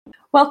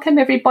Welcome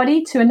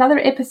everybody to another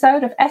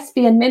episode of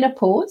SB and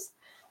Menopause.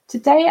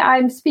 Today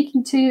I'm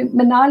speaking to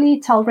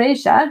Minali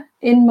Talreja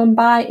in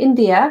Mumbai,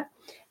 India.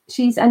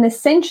 She's an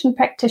ascension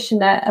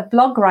practitioner, a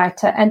blog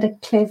writer and a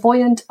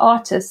clairvoyant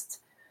artist.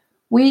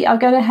 We are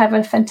going to have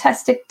a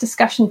fantastic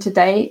discussion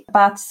today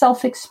about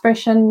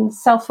self-expression,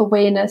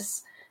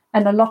 self-awareness,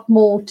 and a lot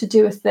more to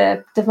do with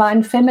the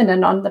divine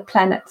feminine on the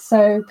planet.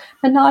 So,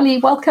 Minali,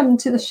 welcome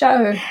to the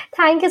show.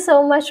 Thank you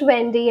so much,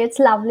 Wendy. It's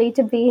lovely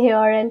to be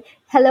here. And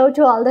hello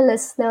to all the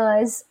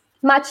listeners.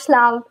 Much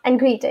love and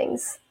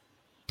greetings.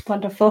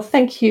 Wonderful.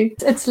 Thank you.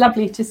 It's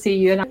lovely to see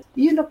you. And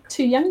you look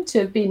too young to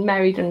have been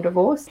married and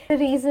divorced. The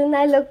reason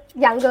I look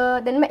younger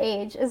than my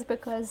age is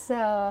because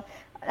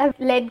I've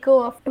let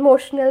go of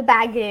emotional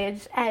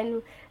baggage,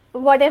 and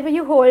whatever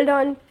you hold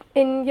on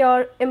in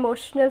your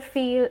emotional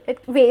field, it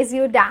weighs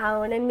you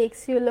down and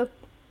makes you look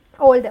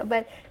older.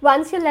 But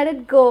once you let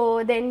it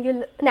go, then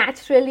you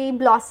naturally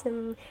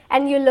blossom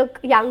and you look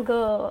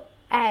younger.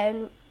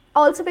 And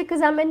also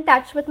because I'm in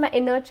touch with my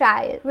inner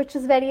child, which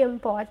is very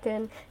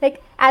important.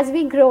 Like as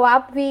we grow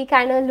up, we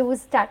kind of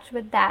lose touch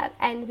with that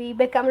and we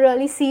become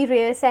really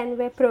serious and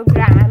we're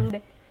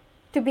programmed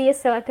to be a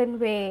certain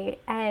way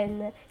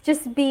and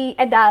just be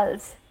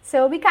adults.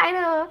 So we kind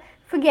of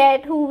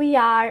forget who we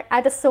are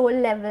at a soul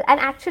level, and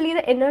actually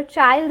the inner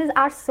child is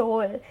our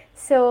soul.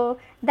 So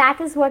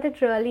that is what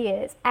it really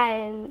is.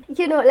 And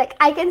like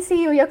I can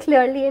see you're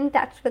clearly in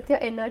touch with your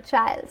inner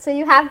child, so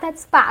you have that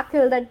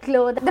sparkle, that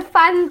glow, the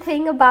fun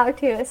thing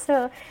about you.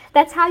 So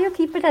that's how you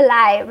keep it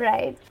alive,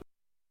 right?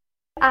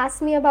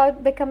 Asked me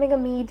about becoming a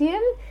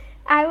medium.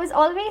 I was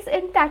always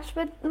in touch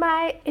with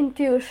my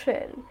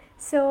intuition.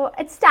 So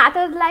it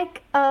started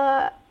like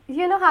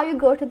how you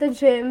go to the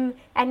gym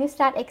and you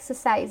start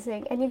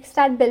exercising and you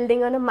start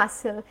building on a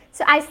muscle.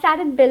 So I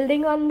started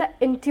building on the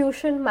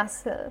intuition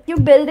muscle. You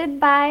build it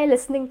by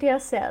listening to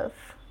yourself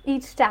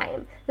each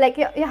time. Like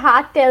your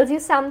heart tells you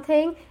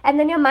something and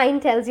then your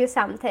mind tells you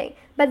something.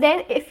 But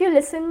then if you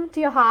listen to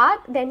your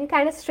heart, then you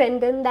kind of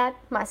strengthen that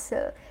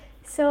muscle.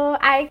 So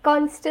I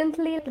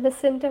constantly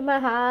listened to my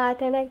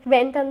heart and I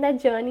went on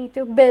that journey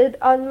to build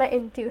on my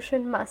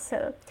intuition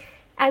muscle.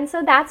 And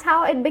so that's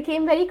how it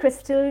became very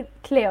crystal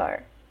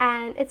clear.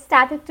 And it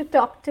started to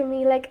talk to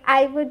me. Like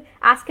I would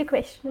ask a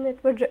question, it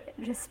would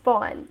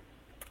respond.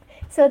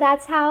 So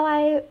that's how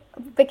I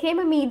became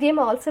a medium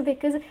also,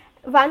 because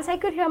once I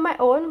could hear my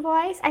own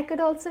voice, I could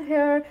also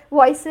hear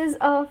voices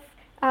of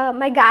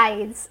my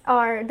guides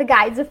or the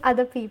guides of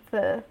other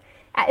people.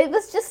 It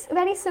was just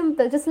very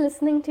simple, just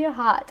listening to your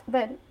heart.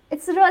 But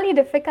it's a really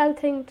difficult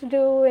thing to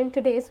do in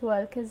today's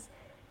world because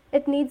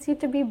it needs you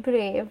to be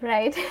brave,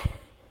 right?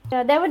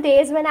 There were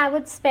days when I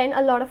would spend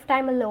a lot of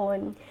time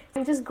alone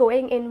and just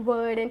going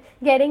inward and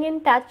getting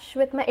in touch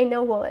with my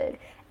inner world.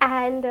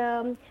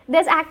 And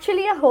there's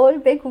actually a whole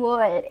big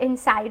world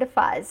inside of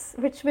us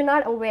which we're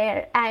not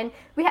aware, and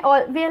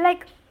we're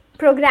like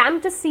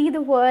programmed to see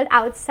the world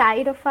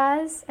outside of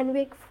us, and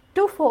we're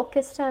too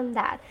focused on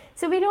that.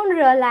 So we don't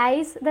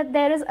realize that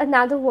there is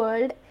another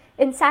world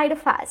inside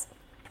of us.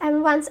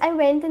 And once I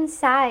went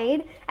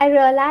inside, I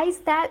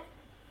realized that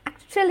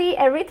actually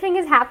everything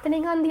is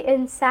happening on the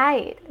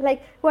inside.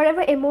 Like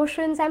whatever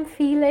emotions I'm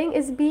feeling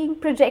is being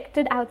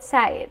projected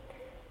outside.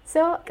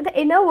 So the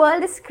inner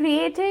world is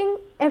creating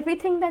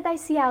everything that I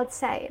see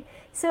outside.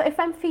 So if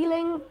I'm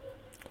feeling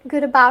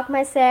good about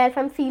myself,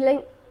 I'm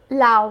feeling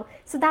love,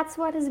 so that's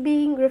what is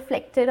being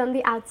reflected on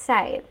the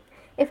outside.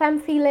 If I'm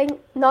feeling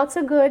not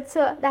so good,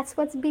 so that's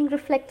what's being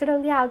reflected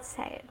on the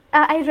outside.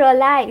 I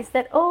realized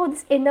that,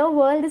 this inner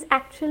world is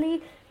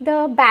actually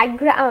the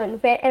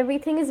background where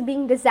everything is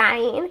being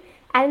designed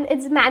and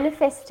it's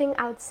manifesting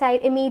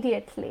outside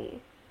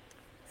immediately.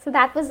 So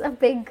that was a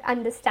big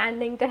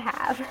understanding to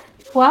have.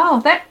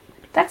 Wow,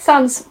 that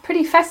sounds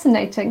pretty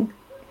fascinating.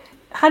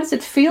 How does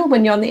it feel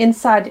when you're on the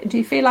inside? Do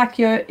you feel like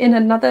you're in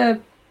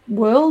another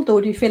world,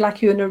 or do you feel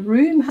like you're in a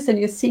room and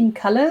you're seeing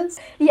colors?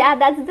 Yeah,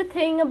 that's the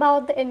thing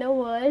about the inner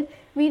world.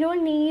 We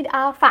don't need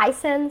our five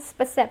sense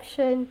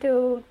perception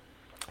to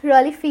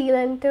really feel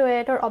into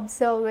it or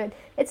observe it.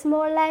 It's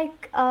more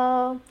like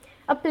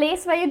a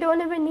place where you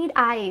don't even need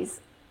eyes.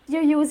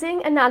 You're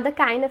using another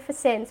kind of a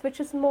sense, which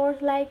is more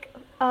like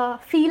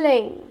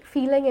feeling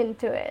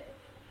into it.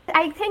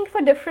 I think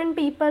for different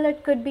people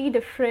it could be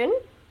different,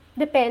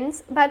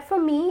 depends. But for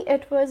me,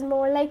 it was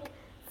more like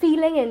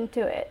feeling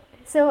into it.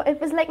 So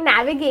it was like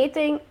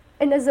navigating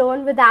in a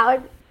zone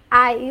without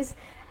eyes.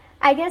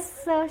 I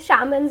guess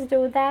shamans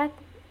do that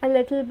a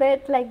little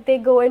bit, like they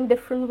go in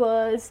different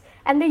worlds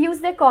and they use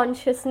their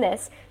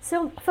consciousness.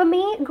 So for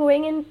me,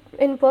 going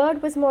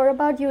inward was more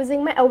about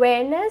using my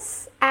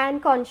awareness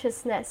and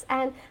consciousness,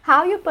 and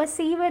how you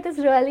perceive it is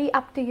really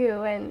up to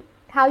you, and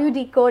how you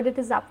decode it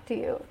is up to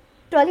you.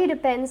 It really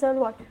depends on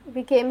what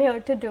we came here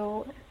to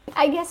do.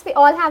 I guess we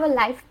all have a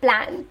life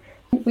plan.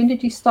 When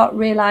did you start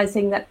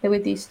realizing that there were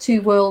these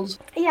two worlds?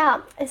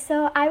 Yeah,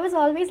 so I was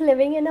always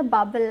living in a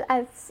bubble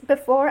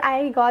before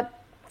I got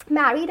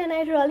married, and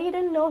I really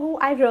didn't know who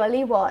I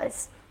really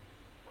was.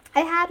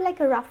 I had like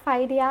a rough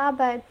idea,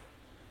 but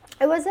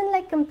I wasn't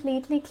like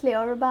completely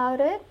clear about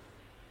it.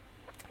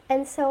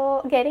 And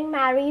so getting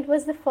married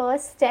was the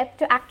first step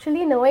to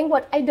actually knowing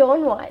what I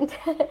don't want.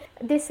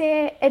 They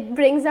say it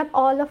brings up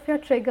all of your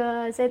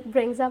triggers, it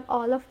brings up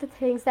all of the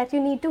things that you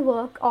need to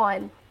work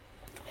on.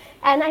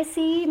 And I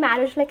see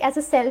marriage like as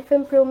a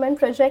self-improvement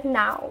project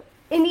now.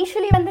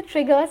 Initially, when the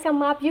triggers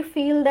come up, you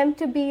feel them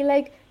to be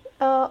like,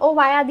 oh,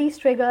 why are these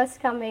triggers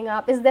coming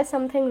up? Is there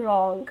something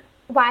wrong?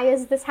 Why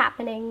is this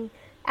happening?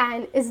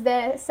 And is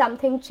there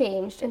something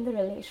changed in the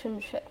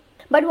relationship?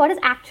 But what is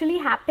actually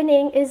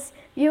happening is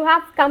you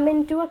have come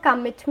into a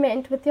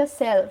commitment with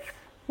yourself,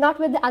 not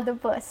with the other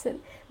person,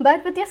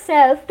 but with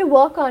yourself to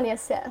work on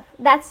yourself.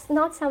 That's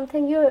not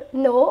something you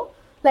know,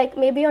 like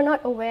maybe you're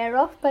not aware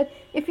of, but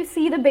if you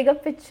see the bigger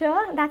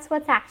picture, that's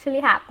what's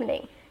actually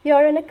happening.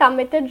 You're in a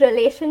committed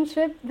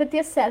relationship with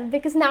yourself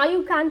because now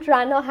you can't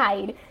run or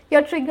hide.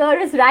 Your trigger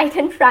is right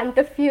in front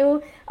of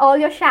you, all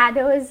your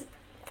shadows,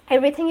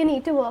 everything you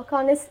need to work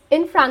on is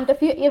in front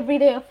of you every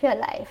day of your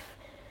life.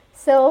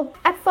 So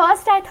at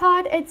first I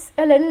thought it's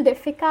a little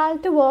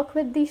difficult to work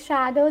with these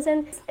shadows,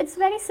 and it's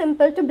very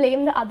simple to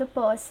blame the other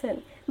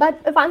person.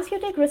 But once you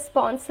take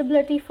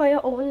responsibility for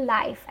your own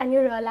life and you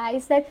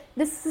realize that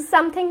this is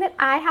something that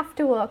I have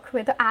to work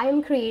with, I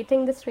am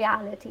creating this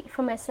reality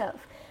for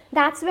myself,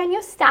 that's when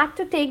you start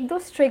to take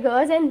those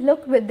triggers and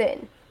look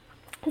within.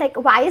 Like,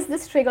 why is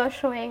this trigger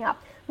showing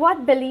up?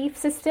 What belief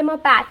system or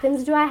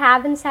patterns do I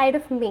have inside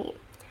of me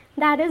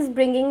that is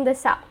bringing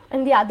this up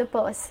in the other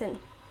person?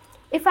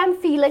 If I'm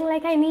feeling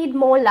like I need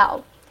more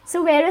love,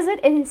 so where is it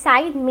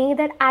inside me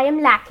that I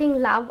am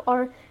lacking love,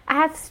 or I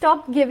have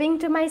stopped giving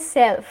to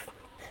myself?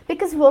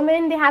 Because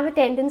women, they have a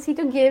tendency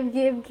to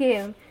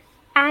give.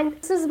 And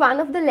this is one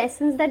of the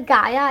lessons that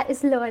Gaia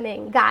is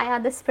learning.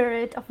 Gaia, the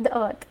spirit of the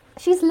earth.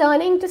 She's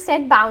learning to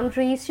set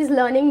boundaries. She's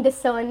learning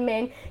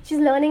discernment. She's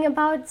learning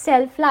about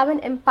self-love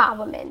and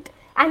empowerment.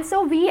 And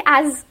so we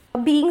as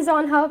beings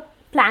on her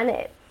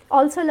planet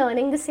also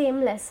learning the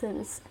same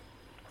lessons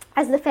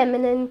as the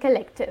feminine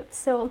collective.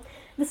 So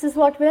this is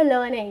what we're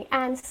learning,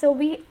 and so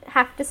we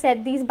have to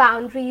set these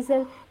boundaries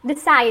and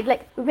decide,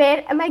 like,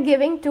 where am I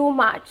giving too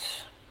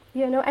much,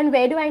 and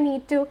where do I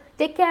need to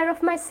take care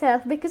of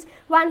myself? Because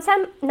once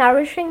I'm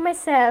nourishing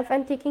myself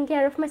and taking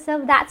care of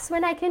myself, that's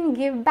when I can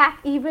give back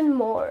even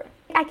more.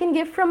 I can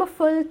give from a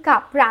full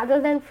cup rather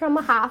than from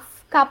a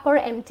half cup or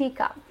empty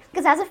cup,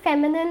 because as a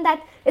feminine,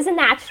 that is a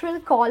natural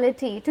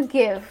quality to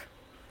give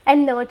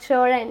and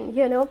nurture, and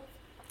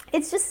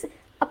it's just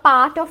a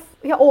part of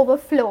your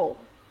overflow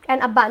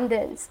and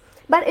abundance.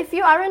 But if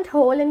you aren't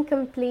whole and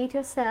complete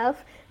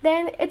yourself,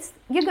 then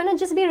you're going to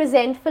just be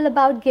resentful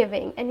about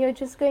giving, and you're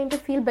just going to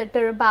feel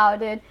bitter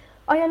about it,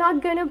 or you're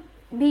not going to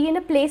be in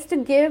a place to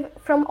give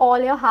from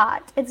all your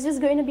heart. It's just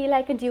going to be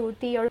like a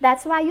duty. Or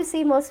that's why you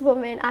see most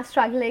women are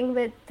struggling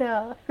with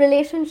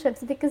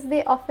relationships, because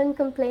they often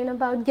complain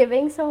about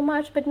giving so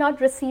much but not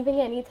receiving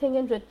anything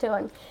in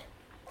return.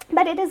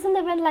 But it isn't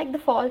even like the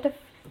fault of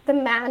the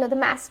man or the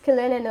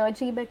masculine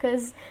energy,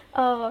 because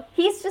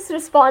he's just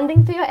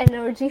responding to your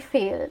energy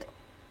field.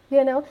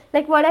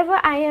 Like whatever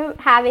I am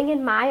having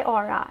in my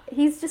aura,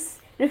 he's just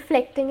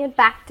reflecting it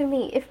back to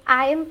me. If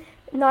I am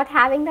not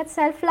having that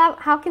self-love,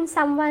 how can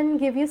someone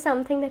give you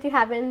something that you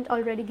haven't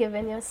already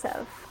given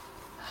yourself?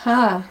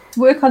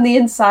 Work on the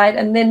inside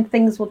and then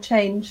things will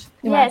change.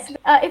 Yes.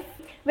 If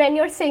when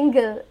you're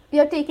single,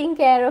 you're taking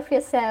care of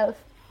yourself,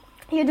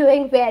 you're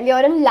doing well,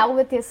 you're in love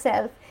with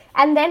yourself,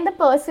 and then the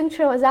person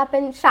shows up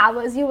and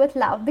showers you with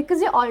love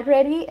because you're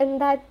already in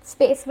that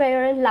space where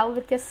you're in love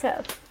with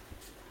yourself.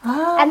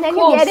 And then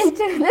you get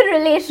into the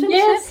relationship.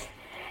 Yes.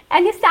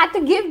 And you start to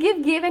give,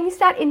 and you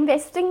start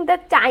investing the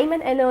time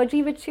and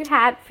energy which you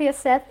had for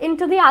yourself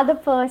into the other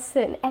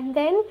person. And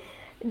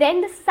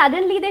then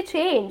suddenly they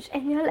change,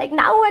 and you're like,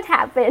 now what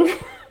happened?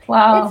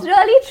 Wow. It's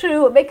really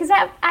true, because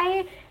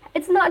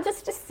it's not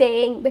just a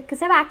saying,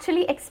 because I've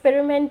actually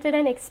experimented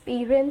and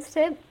experienced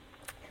it.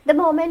 The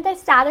moment I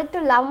started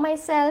to love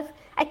myself,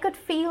 I could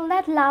feel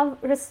that love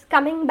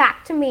coming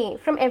back to me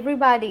from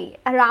everybody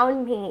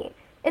around me.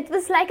 It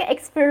was like an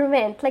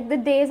experiment. Like the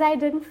days I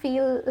didn't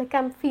feel like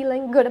I'm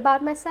feeling good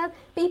about myself,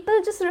 people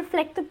just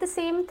reflected the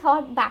same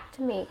thought back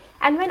to me.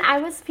 And when I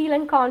was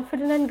feeling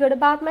confident and good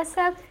about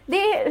myself,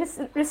 they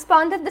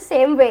responded the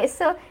same way.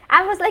 So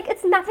I was like,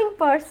 it's nothing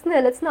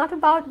personal. It's not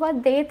about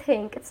what they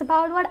think. It's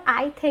about what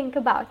I think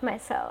about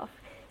myself.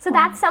 So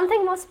that's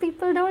something most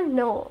people don't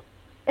know.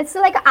 It's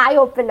like an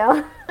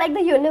eye-opener. Like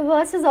the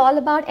universe is all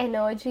about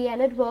energy,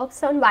 and it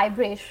works on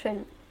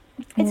vibration.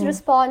 It's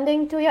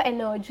responding to your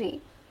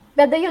energy,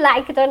 whether you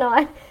like it or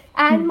not.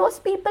 And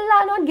most people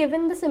are not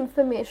given this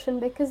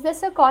information because they're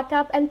so caught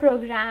up and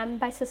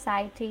programmed by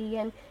society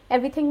and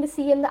everything they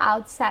see in the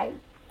outside.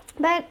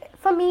 But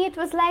for me, it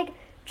was like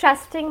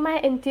trusting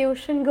my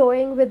intuition,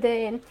 going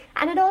within.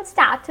 And it all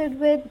started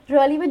with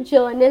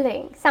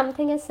journaling,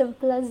 something as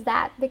simple as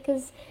that,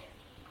 because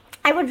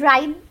I would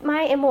write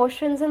my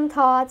emotions and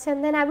thoughts,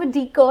 and then I would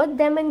decode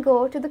them and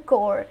go to the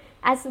core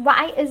as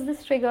why is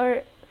this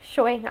trigger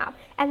showing up,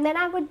 and then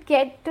I would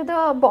get to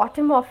the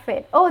bottom of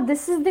it. Oh,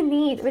 this is the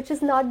need which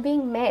is not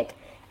being met,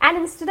 And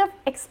instead of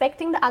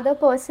expecting the other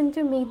person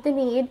to meet the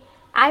need,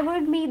 I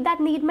would meet that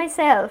need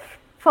myself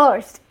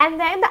first. And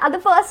then the other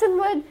person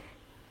would,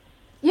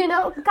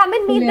 come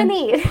and meet the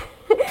need.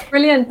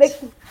 Brilliant.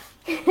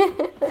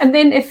 And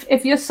then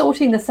if you're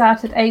sorting this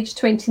out at age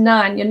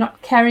 29, you're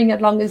not carrying it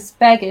along as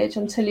baggage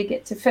until you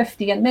get to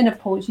 50 and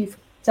menopause. You've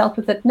dealt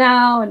with it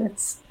now and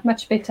it's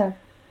much better.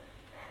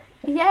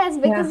 Yes,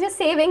 because you're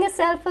saving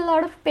yourself a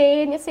lot of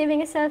pain, you're saving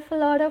yourself a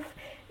lot of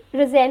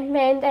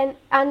resentment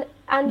and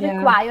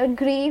unrequired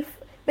grief,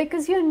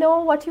 because you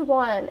know what you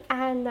want,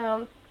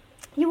 and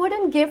you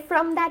wouldn't give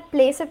from that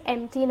place of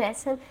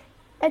emptiness. And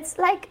it's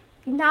like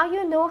now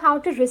you know how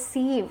to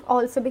receive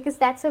also, because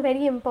that's a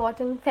very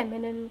important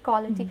feminine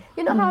quality.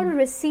 You know how to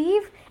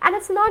receive, and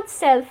it's not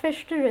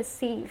selfish to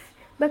receive,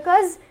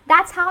 because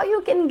that's how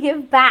you can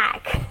give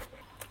back.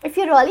 If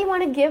you really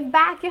want to give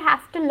back, you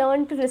have to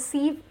learn to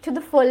receive to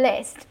the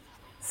fullest.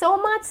 So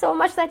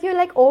much that you're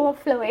like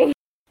overflowing.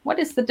 What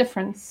is the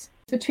difference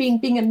between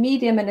being a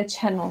medium and a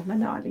channel,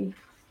 Minali?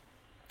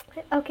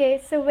 Okay,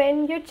 so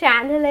when you're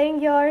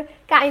channeling, you're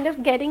kind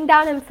of getting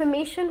down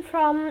information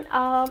from,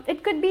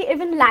 it could be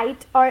even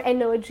light or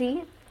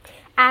energy,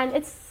 and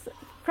it's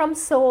from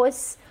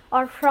source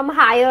or from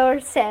higher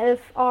self,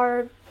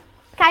 or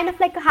kind of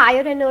like a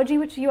higher energy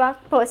which you are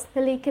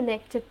personally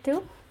connected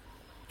to.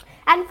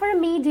 And for a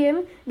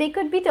medium, they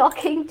could be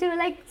talking to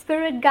like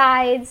spirit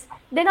guides.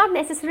 They're not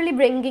necessarily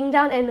bringing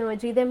down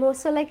energy. They're more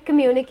so like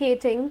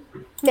communicating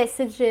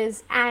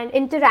messages and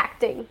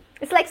interacting.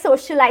 It's like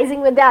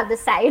socializing with the other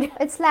side.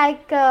 It's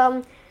like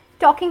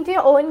talking to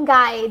your own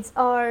guides,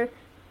 or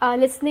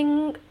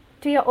listening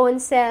to your own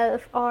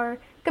self, or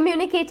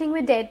communicating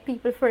with dead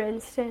people, for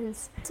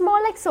instance. It's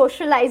more like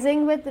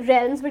socializing with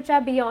realms which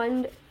are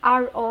beyond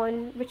our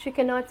own, which we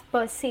cannot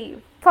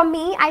perceive. For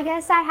me, I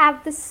guess I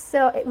have this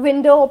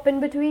window open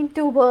between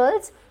two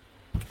worlds.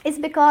 Is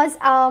because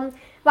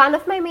one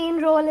of my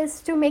main role is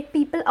to make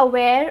people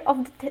aware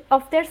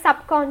of their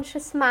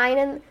subconscious mind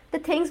and the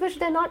things which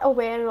they're not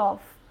aware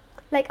of,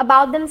 like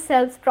about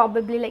themselves,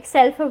 probably like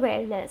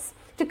self-awareness,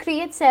 to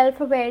create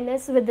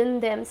self-awareness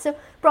within them. So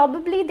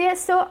probably they're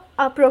so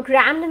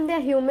programmed in their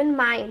human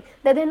mind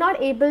that they're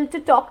not able to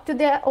talk to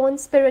their own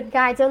spirit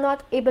guides, or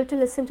not able to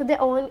listen to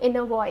their own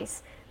inner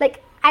voice.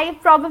 Like I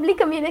probably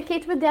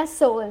communicate with their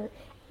soul,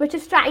 which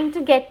is trying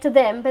to get to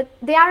them, but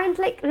they aren't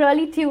like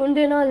really tuned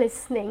in or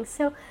listening.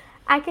 So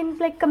I can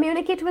like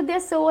communicate with their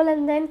soul,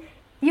 and then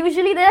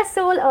usually their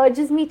soul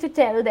urges me to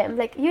tell them,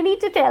 like, you need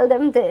to tell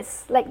them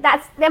this. Like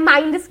that's, their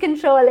mind is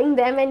controlling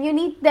them, and you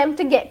need them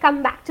to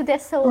come back to their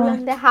soul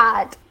and their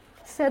heart.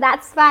 So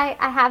that's why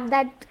I have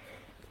that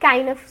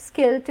kind of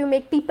skill to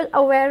make people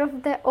aware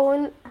of their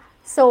own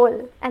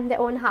soul and their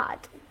own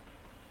heart.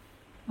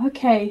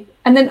 Okay.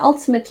 And then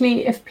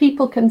ultimately, if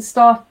people can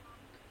start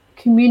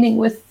communing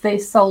with their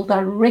soul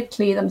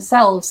directly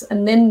themselves,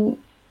 and then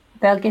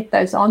they'll get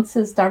those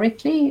answers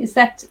directly, is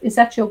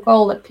that your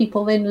goal, that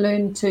people then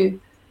learn to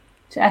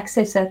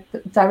access it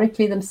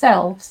directly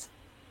themselves?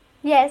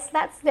 Yes,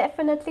 that's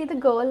definitely the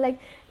goal. Like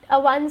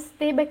once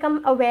they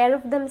become aware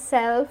of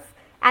themselves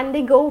and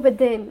they go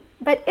within.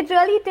 But it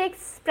really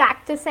takes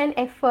practice and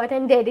effort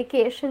and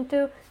dedication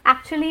to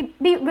actually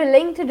be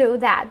willing to do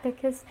that,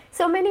 because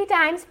so many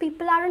times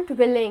people aren't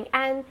willing,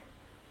 and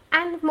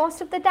most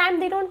of the time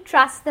they don't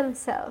trust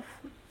themselves.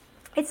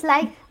 It's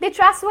like they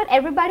trust what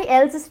everybody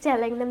else is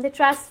telling them. They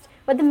trust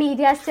what the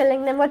media is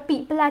telling them, what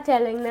people are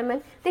telling them,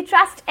 and they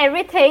trust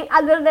everything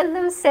other than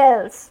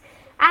themselves.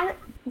 And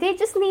they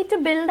just need to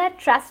build that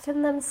trust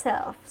in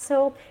themselves.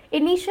 So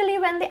initially,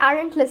 when they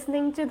aren't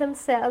listening to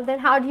themselves, then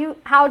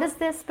how does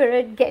their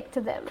spirit get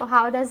to them, or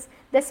how does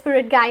their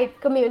spirit guide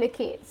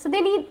communicate? So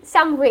they need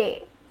some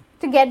way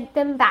to get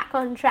them back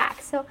on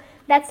track. So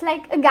that's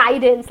like a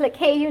guidance, like,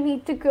 hey, you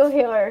need to go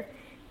here,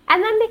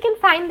 and then they can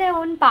find their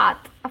own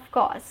path, of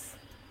course.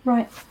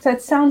 Right. So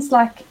it sounds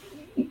like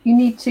you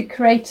need to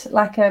create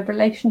like a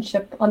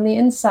relationship on the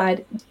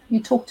inside. You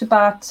talked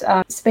about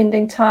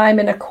spending time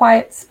in a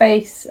quiet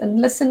space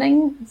and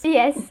listening.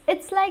 Yes,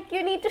 it's like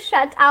you need to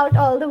shut out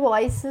all the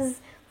voices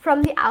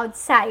from the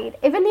outside,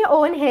 even your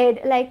own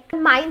head. Like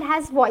mind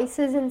has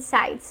voices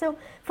inside. So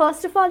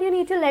first of all, you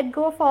need to let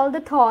go of all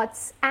the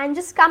thoughts and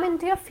just come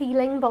into your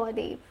feeling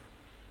body.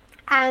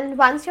 And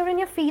once you're in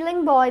your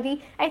feeling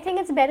body, I think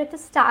it's better to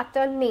start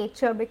on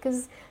nature,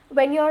 because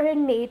when you're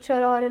in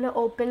nature or in an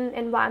open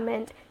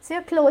environment, so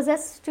you're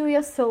closest to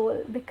your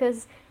soul,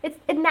 because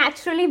it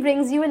naturally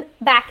brings you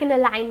back in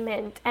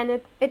alignment, and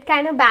it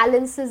kind of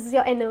balances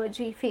your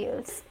energy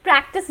fields.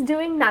 Practice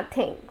doing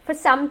nothing for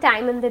some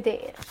time in the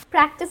day.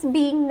 Practice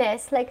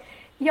beingness, like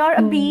you're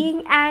a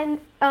being, and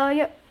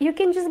you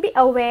can just be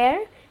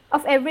aware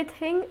of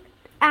everything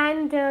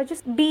and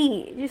just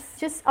be,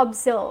 just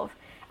observe.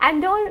 And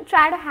don't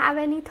try to have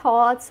any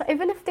thoughts.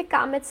 Even if they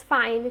come, it's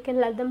fine. You can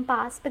let them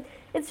pass. But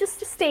it's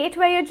just a state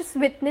where you're just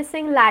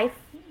witnessing life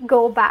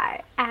go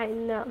by.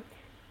 And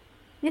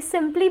you're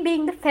simply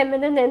being the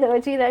feminine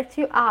energy that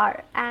you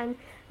are. And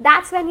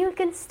that's when you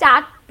can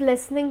start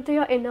listening to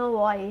your inner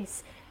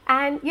voice.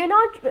 And you're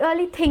not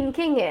really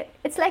thinking it.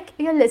 It's like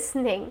you're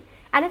listening.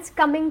 and it's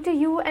coming to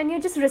you and you're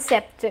just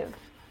receptive.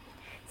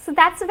 So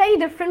that's very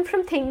different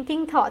from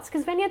thinking thoughts,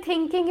 because when you're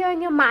thinking, you're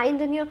in your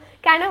mind and you're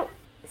kind of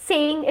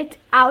saying it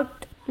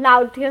out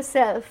loud to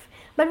yourself.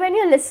 But when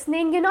you're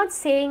listening, you're not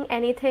saying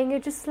anything, you're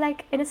just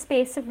like in a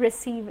space of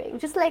receiving,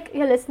 just like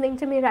you're listening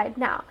to me right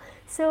now.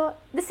 So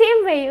the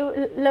same way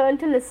you learn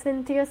to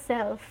listen to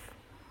yourself.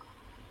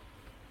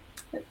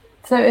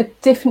 So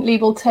it definitely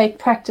will take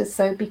practice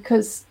though,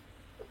 because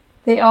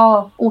there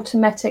are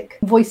automatic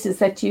voices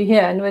that you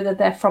hear, and whether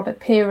they're from a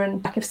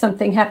parent, like if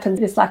something happens,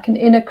 there's like an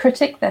inner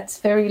critic that's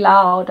very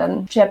loud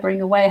and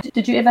jabbering away.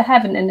 Did you ever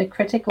have an inner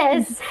critic?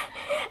 Yes,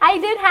 I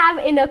did have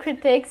inner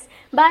critics,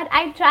 but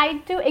I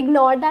tried to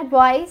ignore that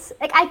voice.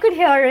 Like I could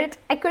hear it,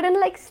 I couldn't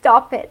like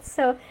stop it.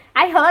 So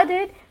I heard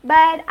it,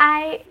 but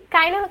I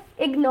kind of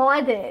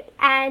ignored it,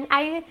 and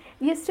I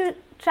used to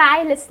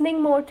try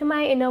listening more to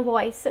my inner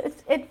voice. So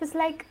it was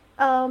like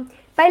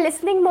by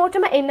listening more to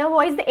my inner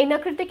voice, the inner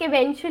critic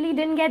eventually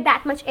didn't get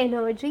that much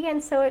energy,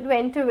 and so it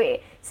went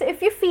away. So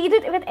if you feed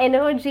it with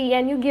energy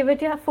and you give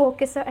it your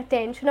focus or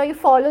attention, or you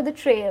follow the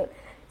trail,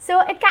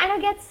 so it kind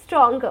of gets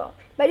stronger.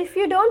 But if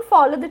you don't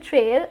follow the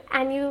trail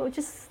and you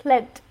just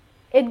let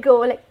it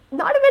go, like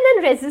not even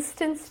in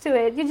resistance to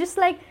it, you're just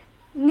like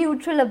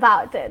neutral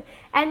about it,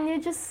 and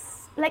you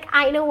just like,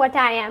 I know what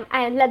I am,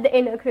 and let the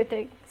inner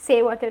critic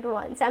say what it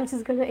wants. I'm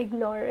just going to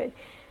ignore it.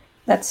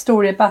 That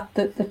story about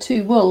the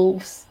two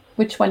wolves,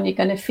 which one you're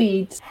going to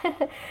feed?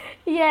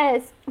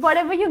 Yes,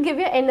 whatever you give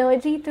your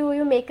energy to,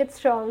 you make it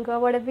stronger.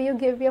 Whatever you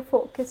give your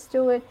focus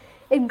to,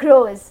 it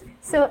grows.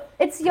 So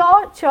it's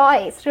your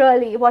choice,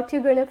 really, what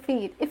you're going to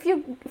feed. If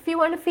you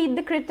want to feed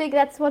the critic,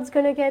 that's what's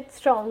going to get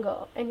stronger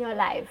in your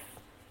life.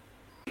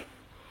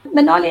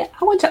 Minali,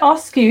 I want to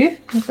ask you,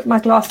 I'll put my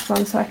glasses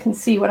on so I can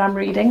see what I'm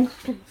reading.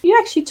 You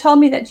actually told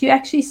me that you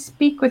actually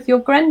speak with your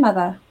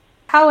grandmother.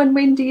 How and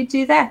when do you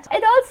do that?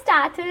 It all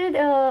started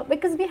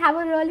because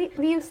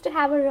we used to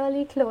have a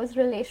really close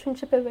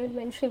relationship even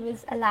when she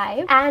was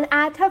alive. And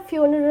at her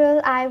funeral,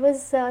 I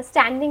was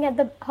standing at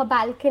her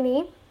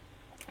balcony,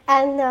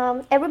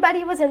 and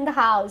everybody was in the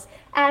house,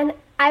 and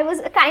I was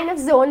kind of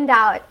zoned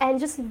out and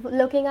just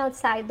looking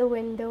outside the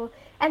window.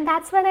 And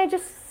that's when I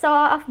just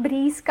saw a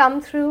breeze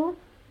come through,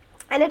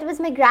 and it was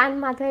my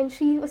grandmother, and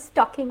she was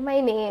talking my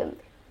name,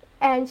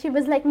 and she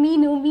was like,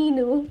 Meenu,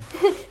 Meenu.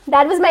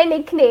 That was my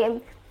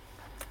nickname.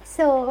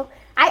 So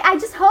I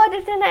just heard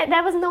it, and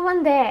there was no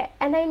one there,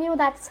 and I knew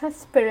that's her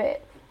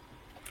spirit.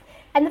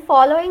 And the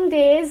following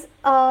days,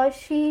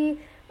 we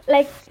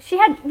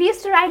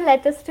used to write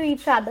letters to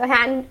each other,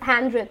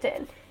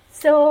 handwritten.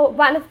 So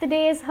one of the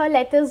days, her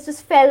letters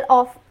just fell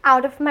off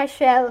out of my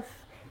shelf,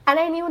 and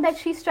I knew that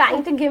she's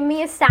trying to give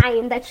me a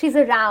sign that she's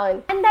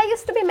around. And there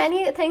used to be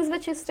many things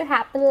which used to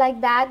happen like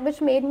that,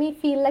 which made me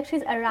feel like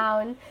she's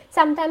around.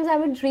 Sometimes I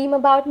would dream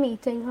about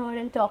meeting her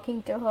and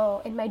talking to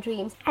her in my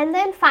dreams. And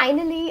then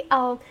finally,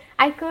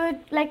 I could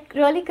like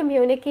really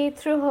communicate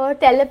through her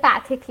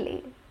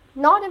telepathically.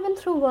 Not even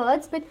through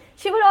words, but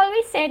she would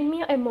always send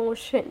me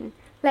emotion.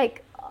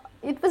 Like,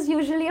 it was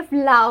usually of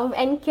love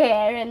and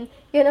care, and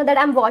that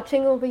I'm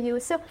watching over you.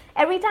 So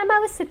every time I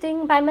was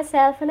sitting by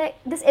myself, and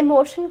this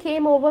emotion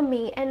came over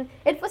me, and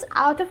it was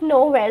out of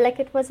nowhere, like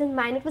it wasn't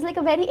mine. It was like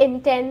a very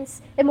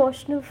intense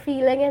emotional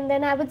feeling, and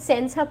then I would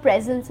sense her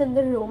presence in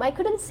the room. I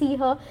couldn't see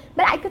her,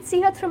 but I could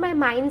see her through my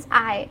mind's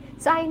eye.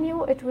 So I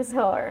knew it was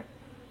her.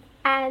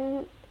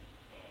 And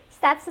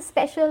that's a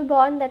special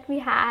bond that we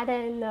had,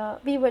 and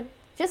we would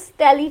just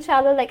tell each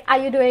other, like, are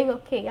you doing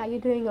okay? Are you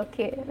doing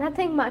okay?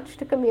 Nothing much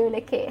to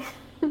communicate.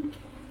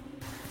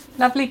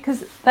 Lovely,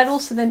 because that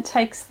also then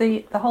takes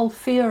the whole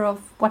fear of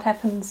what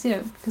happens,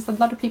 because a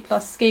lot of people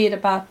are scared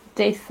about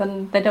death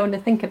and they don't want to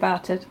think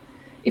about it.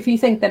 If you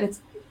think that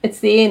it's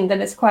the end,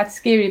 then it's quite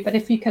scary. But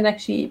if you can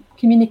actually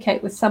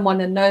communicate with someone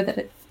and know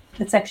that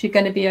it's actually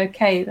going to be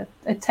okay, that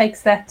it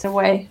takes that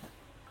away.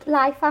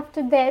 Life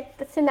after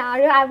death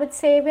scenario, I would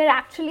say we're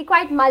actually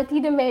quite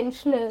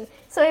multidimensional.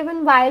 So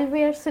even while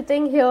we're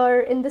sitting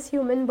here in this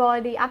human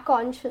body, our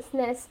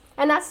consciousness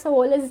and our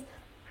soul is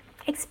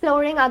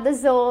exploring other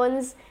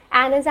zones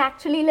and is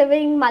actually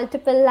living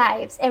multiple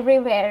lives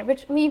everywhere,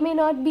 which we may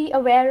not be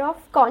aware of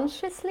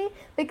consciously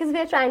because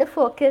we're trying to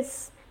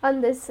focus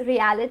on this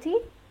reality.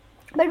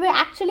 But we're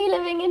actually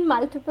living in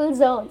multiple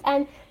zones.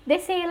 And they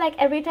say, like,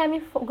 every time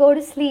you go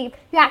to sleep,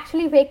 you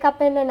actually wake up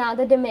in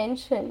another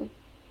dimension.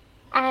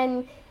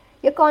 And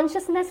your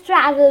consciousness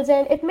travels,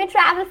 and it may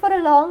travel for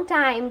a long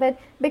time, but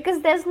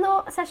because there's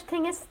no such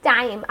thing as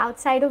time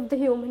outside of the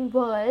human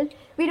world,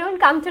 we don't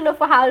come to know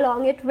for how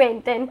long it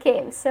went and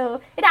came. So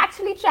it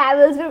actually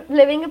travels. We're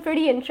living a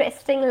pretty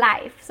interesting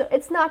life. So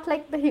it's not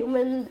like the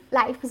human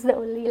life is the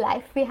only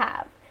life we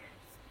have.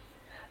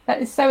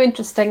 That is so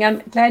interesting. I'm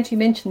glad you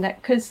mentioned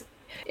that, because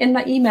in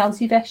my emails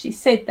you've actually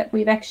said that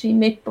we've actually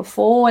met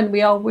before and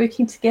we are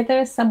working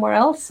together somewhere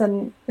else,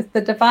 and with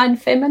the Divine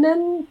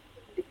Feminine.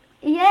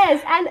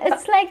 Yes, and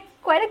it's like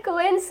quite a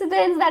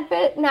coincidence that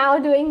we're now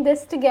doing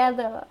this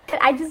together.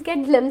 I just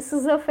get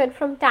glimpses of it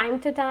from time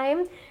to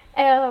time,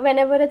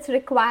 whenever it's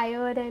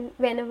required and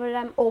whenever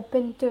I'm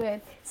open to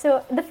it.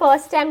 So the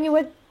first time you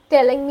were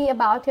telling me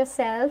about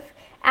yourself,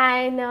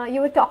 and you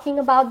were talking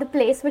about the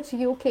place which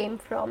you came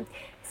from.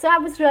 So I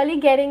was really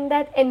getting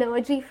that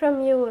energy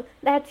from you,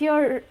 that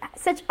you're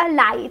such a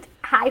light,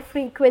 high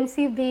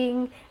frequency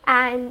being,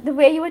 and the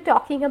way you were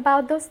talking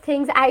about those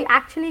things, I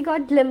actually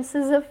got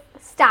glimpses of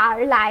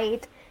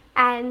starlight,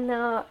 and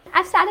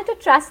I've started to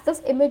trust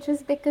those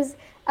images because,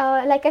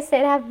 like I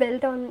said, I've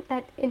built on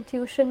that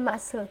intuition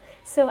muscle,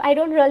 so I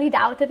don't really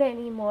doubt it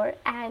anymore.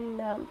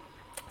 And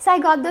so I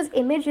got those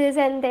images,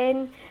 and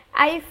then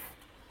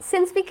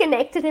since we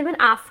connected even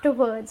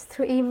afterwards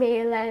through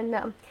email,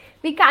 and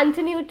we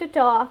continued to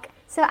talk.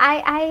 So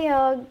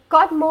I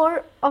got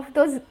more of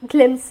those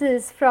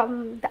glimpses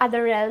from the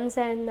other realms,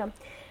 and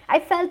I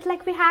felt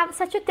like we have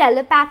such a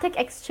telepathic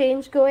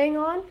exchange going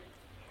on,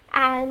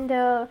 and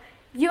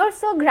you're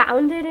so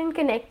grounded and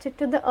connected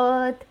to the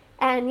earth,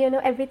 and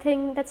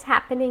everything that's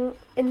happening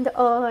in the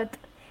earth.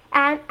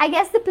 And I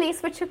guess the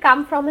place which you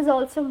come from is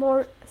also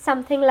more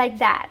something like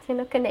that,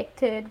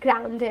 connected,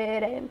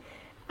 grounded, and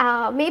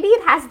maybe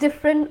it has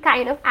different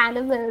kind of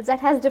animals, that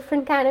has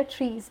different kind of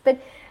trees, but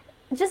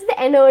just the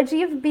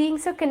energy of being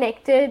so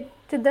connected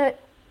to the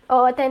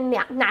earth and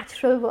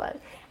natural world.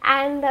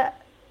 And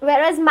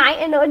whereas my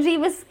energy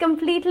was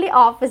completely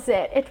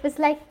opposite, it was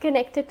like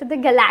connected to the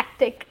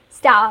galactic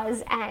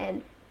stars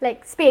and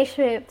like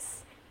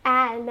spaceships,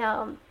 and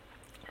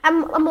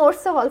I'm more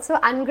so also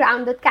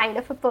ungrounded kind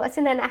of a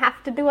person, and I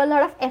have to do a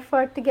lot of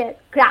effort to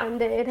get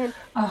grounded. And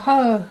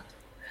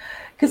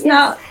because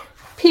now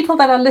people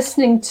that are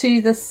listening to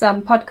this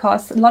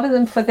podcast, a lot of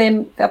them, for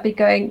them, they'll be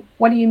going,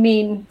 what do you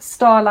mean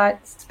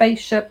starlight,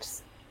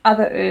 spaceships,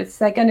 other Earths?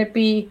 They're going to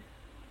be,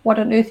 what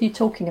on earth are you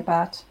talking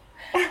about?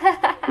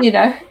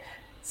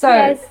 So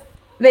yes.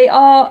 There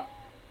are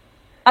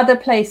other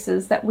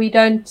places that we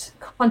don't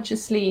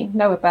consciously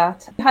know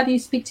about. How do you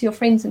speak to your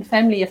friends and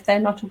family if they're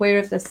not aware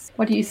of this?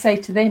 What do you say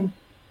to them?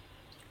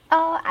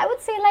 I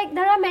would say like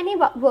there are many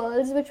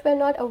worlds which we're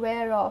not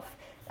aware of.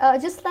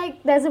 Just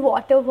like there's a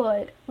water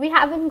world, we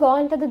haven't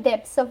gone to the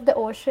depths of the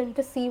ocean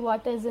to see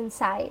what is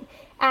inside.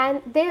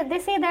 And they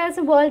say there's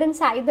a world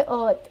inside the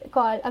earth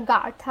called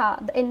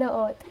Agartha, the inner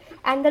earth,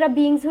 and there are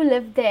beings who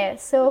live there.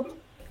 So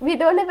we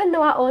don't even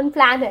know our own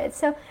planet.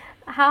 So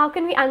how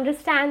can we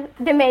understand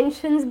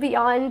dimensions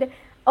beyond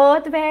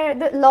earth, where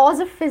the laws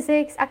of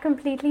physics are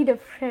completely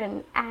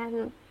different,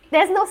 and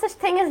there's no such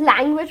thing as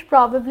language?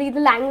 Probably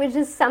the language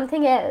is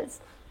something else,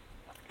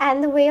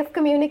 and the way of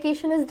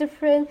communication is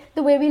different,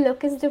 the way we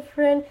look is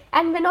different,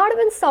 and we're not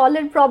even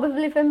solid.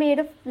 Probably we're made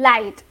of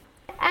light,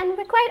 and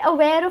we're quite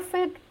aware of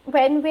it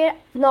when we're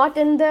not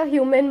in the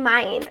human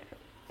mind.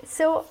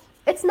 So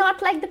it's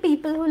not like the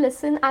people who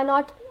listen are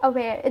not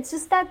aware. It's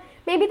just that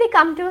maybe they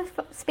come to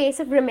a space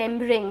of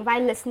remembering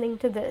while listening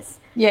to this.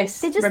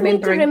 Yes, they just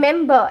need to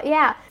remember.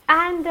 Yeah.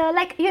 And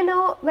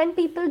when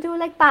people do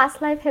like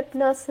past life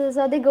hypnosis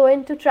or they go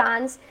into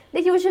trance,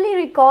 they usually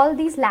recall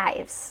these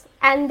lives,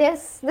 and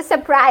there's the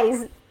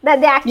surprise that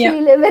they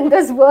actually live in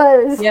those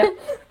worlds.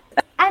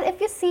 And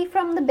if you see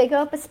from the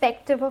bigger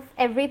perspective of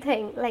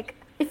everything, like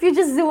if you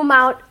just zoom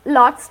out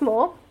lots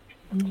more,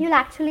 you'll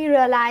actually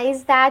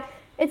realize that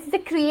it's the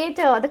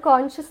creator, the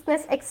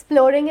consciousness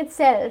exploring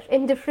itself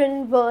in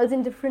different worlds,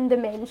 in different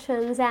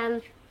dimensions.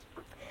 And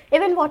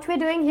even what we're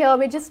doing here,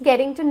 we're just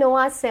getting to know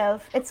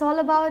ourselves. It's all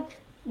about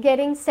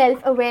getting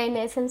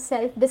self-awareness and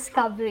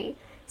self-discovery.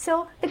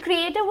 So the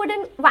creator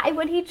why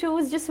would he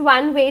choose just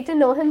one way to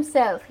know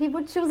himself? He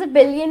would choose a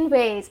billion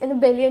ways in a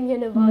billion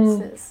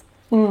universes.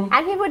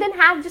 And he wouldn't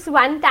have just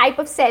one type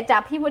of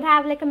setup. He would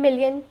have like a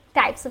million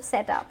types of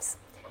setups.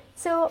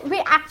 So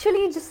we're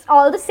actually just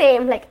all the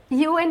same, like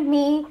you and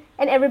me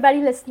and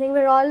everybody listening,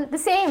 we're all the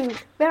same.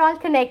 We're all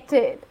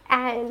connected,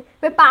 and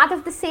we're part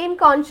of the same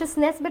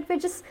consciousness, but we're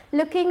just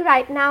looking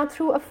right now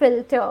through a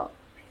filter,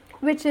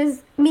 which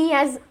is me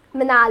as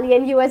Minali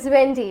and you as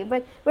Wendy,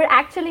 but we're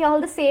actually all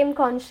the same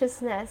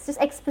consciousness,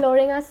 just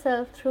exploring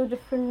ourselves through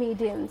different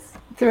mediums.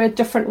 Through a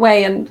different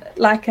way, and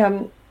like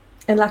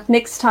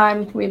next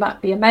time we might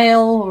be a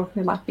male or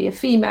we might be a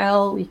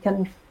female, we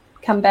can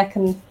come back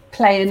and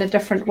play in a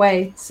different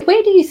way. So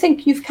where do you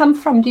think you've come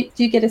from? Do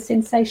you get a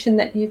sensation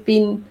that you've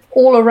been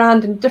all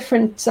around in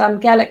different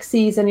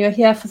galaxies and you're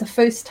here for the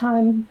first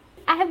time?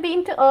 I have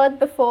been to Earth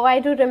before, I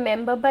do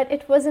remember, but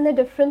it was in a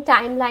different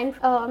timeline,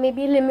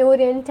 maybe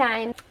Lemurian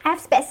time. I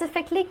have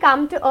specifically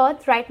come to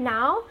Earth right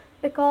now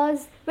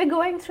because we're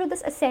going through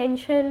this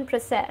ascension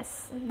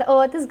process. The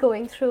Earth is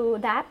going through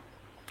that.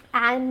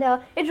 And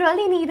it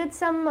really needed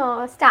some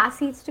star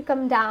seeds to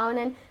come down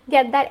and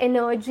get that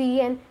energy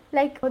and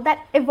like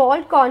that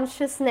evolved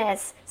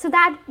consciousness so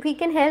that we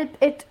can help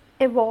it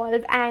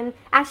evolve. And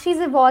as she's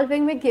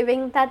evolving, we're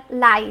giving that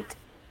light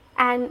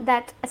and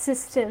that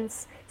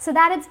assistance so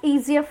that it's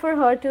easier for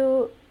her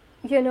to,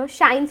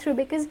 shine through,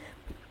 because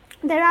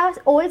there are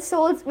old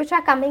souls which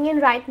are coming in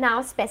right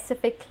now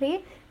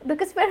specifically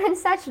because we're in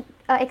such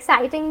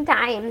exciting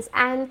times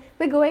and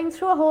we're going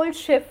through a whole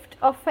shift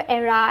of an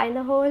era and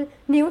a whole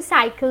new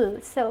cycle.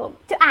 So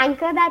to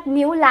anchor that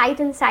new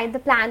light inside the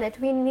planet,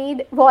 we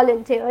need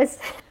volunteers.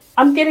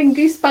 I'm getting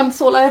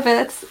goosebumps all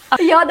over.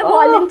 You're the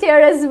volunteer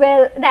as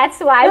well. That's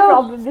why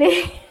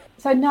probably.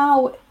 So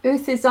now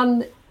Earth is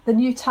on the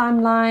new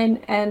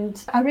timeline,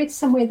 and I read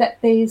somewhere that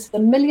there's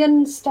 1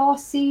 million star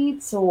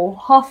seeds or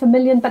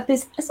 500,000, but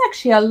it's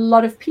actually a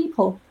lot of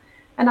people.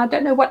 And I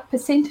don't know what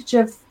percentage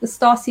of the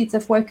star seeds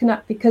have woken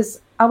up,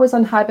 because I was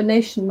on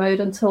hibernation mode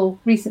until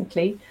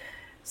recently.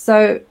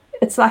 So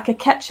it's like a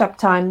catch-up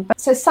time.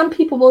 So some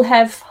people will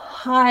have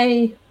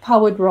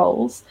high-powered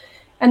roles,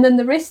 and then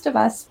the rest of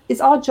us, is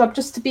our job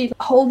just to be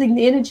holding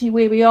the energy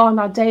where we are in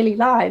our daily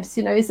lives.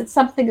 Is it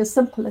something as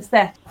simple as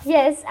that?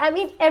 Yes, I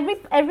mean, every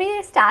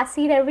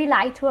starseed, every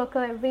light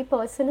worker, every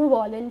person who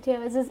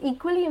volunteers is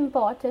equally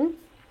important.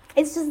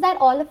 It's just that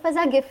all of us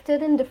are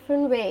gifted in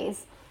different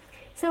ways.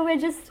 So we're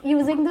just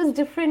using those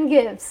different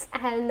gifts.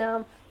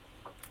 And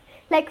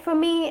like for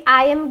me,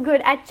 I am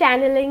good at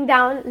channeling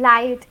down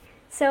light.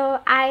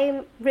 So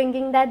I'm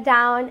bringing that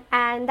down,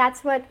 and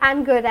that's what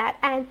I'm good at.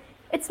 And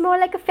it's more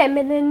like a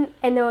feminine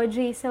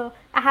energy. So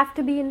I have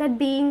to be in that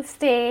being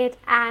state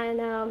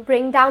and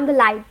bring down the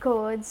light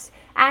codes.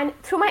 And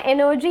through my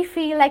energy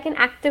field, I can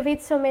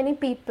activate so many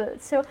people.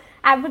 So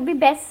I would be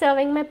best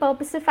serving my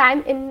purpose if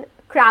I'm in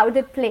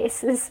crowded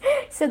places.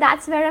 So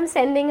that's where I'm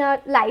sending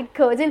out light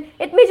codes. And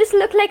it may just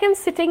look like I'm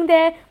sitting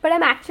there, but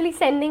I'm actually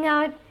sending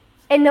out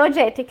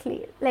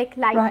energetically, like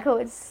light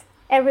codes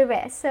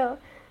everywhere. So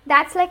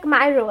that's like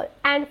my role.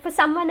 And for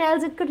someone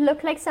else, it could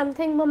look like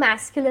something more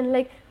masculine,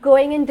 like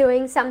going and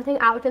doing something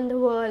out in the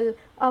world,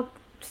 or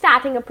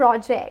starting a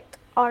project,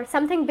 or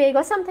something big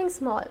or something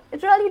small.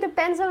 It really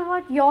depends on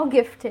what your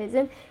gift is,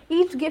 and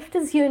each gift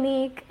is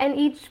unique and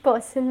each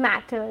person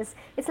matters.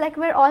 It's like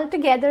we're all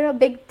together a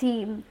big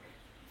team,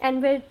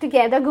 and we're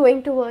together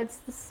going towards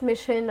this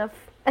mission of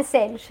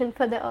ascension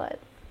for the earth.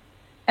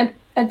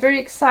 And very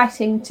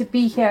exciting to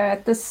be here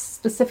at this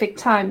specific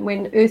time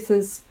when Earth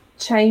has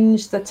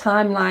changed the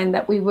timeline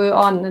that we were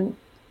on, and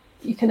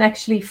you can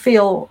actually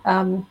feel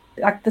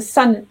like the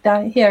sun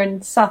down here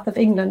in south of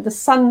England, the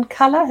sun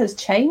color has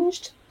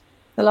changed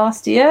the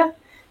last year.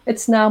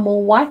 It's now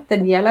more white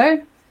than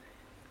yellow,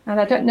 and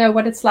I don't know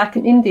what it's like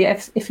in India,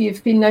 if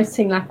you've been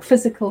noticing like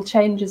physical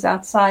changes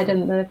outside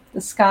in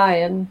the sky.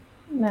 And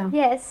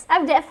yes,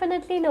 I've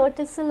definitely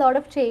noticed a lot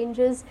of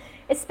changes,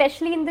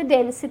 especially in the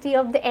density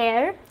of the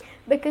air,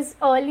 because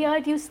earlier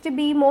it used to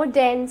be more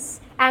dense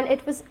and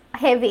it was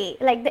heavy,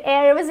 like the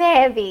air was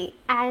heavy,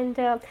 and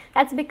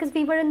that's because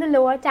we were in the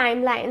lower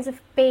timelines of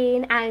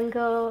pain,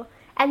 anger,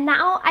 and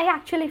now I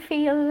actually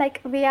feel like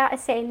we are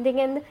ascending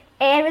and the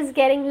air is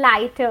getting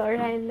lighter,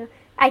 and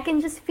I can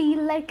just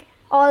feel like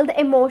all the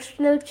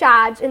emotional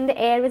charge in the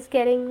air is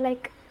getting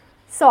like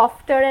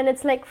softer, and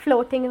it's like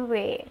floating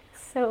away.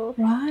 So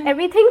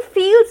everything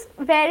feels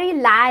very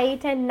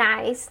light and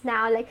nice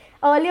now. Like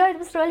earlier it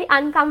was really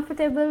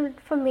uncomfortable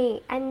for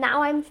me, and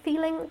now I'm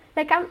feeling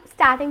like I'm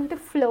starting to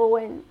flow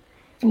and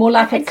more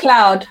like a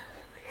cloud.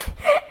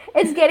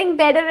 It's getting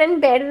better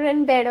and better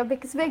and better,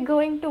 because we're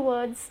going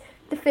towards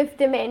the fifth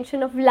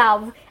dimension of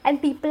love,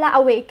 and people are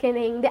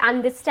awakening, they're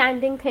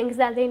understanding things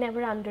that they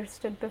never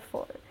understood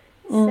before.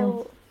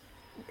 So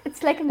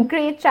it's like a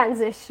great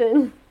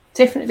transition.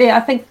 Definitely. I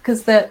think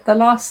because the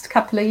last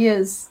couple of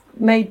years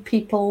made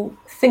people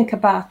think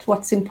about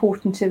what's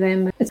important to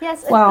them.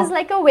 Yes, it was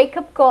like a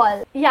wake-up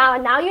call. Yeah,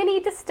 now you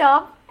need to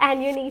stop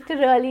and you need to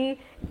really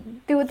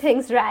do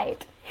things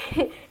right.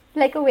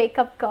 Like a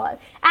wake-up call.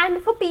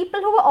 And for people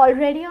who were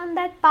already on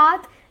that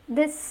path,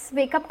 this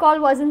wake-up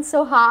call wasn't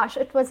so harsh.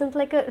 It wasn't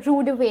like a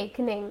rude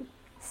awakening.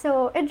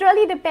 So it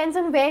really depends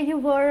on where you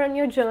were on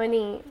your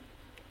journey.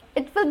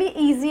 It will be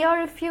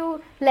easier if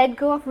you let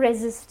go of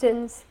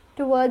resistance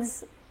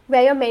towards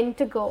where you're meant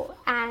to go,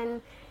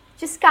 and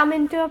just come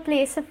into a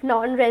place of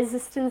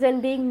non-resistance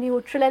and being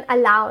neutral and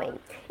allowing.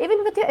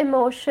 Even with your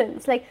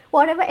emotions, like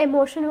whatever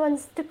emotion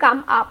wants to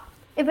come up,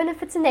 even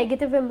if it's a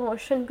negative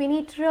emotion, we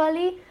need to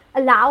really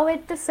allow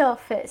it to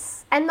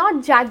surface and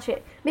not judge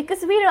it.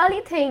 Because we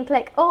really think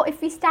like, oh,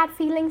 if we start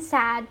feeling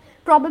sad,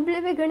 probably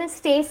we're going to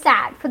stay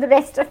sad for the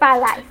rest of our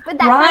life. But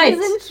that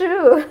isn't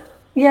true.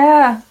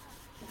 Yeah.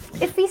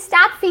 If we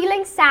start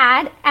feeling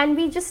sad and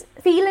we just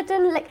feel it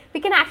in, like, we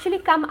can actually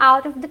come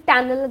out of the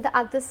tunnel at the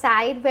other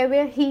side where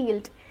we're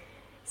healed.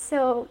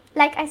 So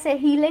like I said,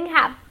 healing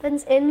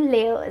happens in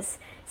layers.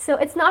 So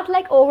it's not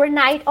like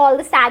overnight all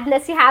the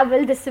sadness you have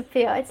will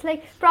disappear. It's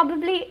like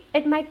probably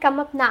it might come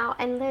up now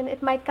and then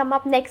it might come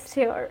up next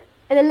year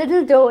in a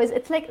little dose.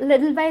 It's like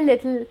little by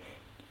little.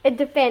 It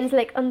depends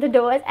like on the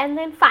dose, and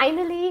then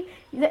finally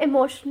the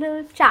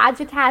emotional charge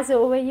it has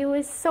over you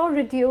is so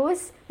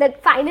reduced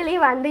that finally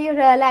one day you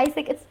realize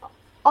like it's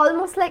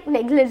almost like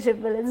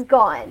negligible, it's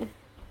gone.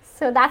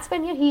 So that's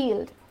when you're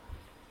healed.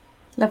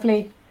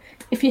 Lovely.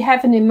 If you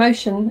have an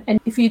emotion and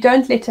if you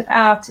don't let it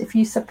out, if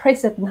you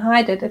suppress it and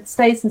hide it, it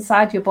stays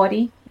inside your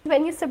body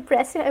When you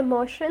suppress your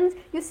emotions,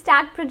 you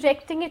start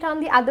projecting it on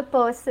the other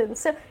person.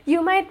 So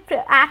you might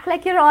act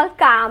like you're all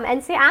calm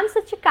and say, I'm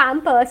such a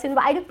calm person.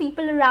 Why do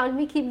people around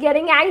me keep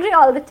getting angry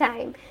all the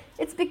time?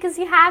 It's because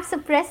you have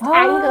suppressed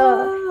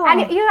anger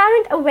and you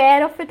aren't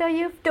aware of it, or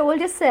you've told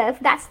yourself,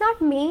 that's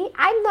not me,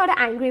 I'm not an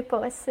angry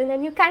person,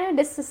 and you kind of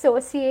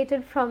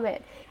disassociated from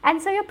it.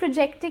 And so you're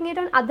projecting it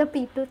on other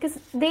people because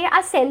they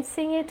are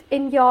sensing it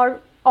in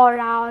your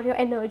aura or your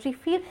energy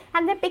field,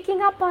 and they're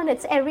picking up on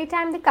it. So every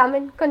time they come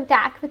in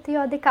contact with you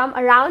or they come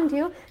around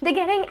you, they're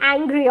getting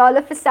angry all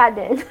of a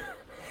sudden.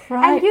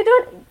 Right. And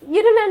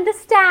you don't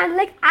understand,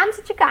 like, I'm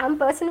such a calm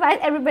person, why is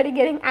everybody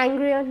getting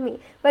angry on me?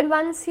 But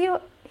once you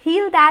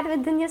heal that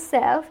within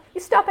yourself, you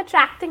stop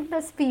attracting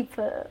those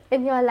people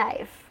in your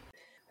life.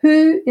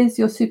 Who is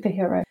your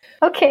superhero?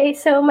 Okay,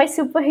 so my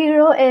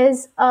superhero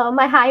is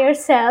my higher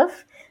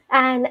self,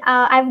 and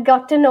I've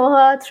got to know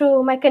her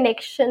through my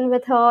connection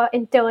with her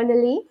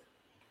internally.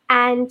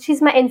 And she's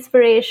my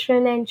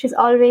inspiration, and she's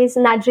always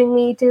nudging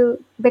me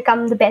to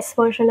become the best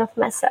version of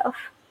myself.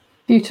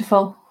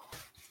 Beautiful.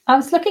 I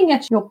was looking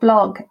at your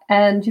blog,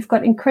 and you've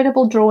got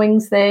incredible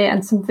drawings there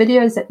and some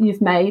videos that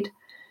you've made.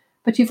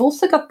 But you've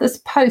also got this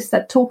post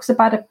that talks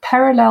about a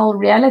parallel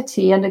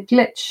reality and a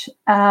glitch.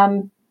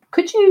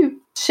 Could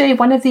you share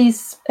one of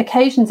these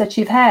occasions that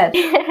you've had?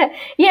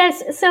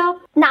 Yes,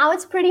 so now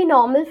it's pretty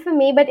normal for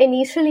me, but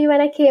initially when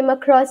I came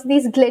across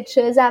these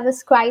glitches, I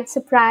was quite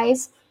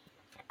surprised,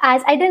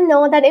 as I didn't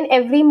know that in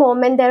every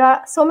moment there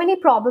are so many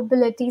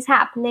probabilities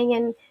happening,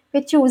 and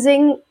we're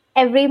choosing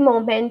every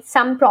moment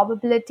some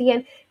probability,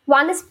 and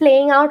one is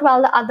playing out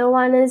while the other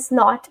one is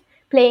not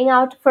playing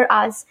out for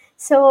us.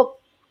 So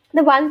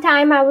the one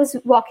time I was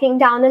walking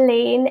down a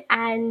lane,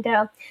 and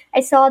I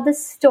saw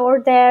this store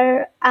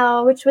there,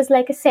 which was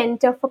like a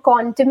center for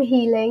quantum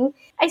healing.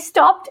 I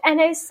stopped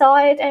and I saw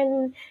it,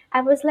 and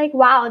I was like,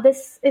 wow,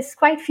 this is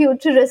quite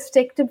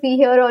futuristic to be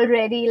here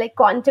already. Like,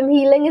 quantum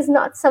healing is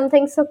not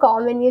something so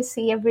common you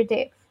see every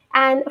day.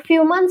 And a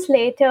few months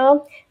later,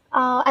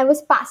 I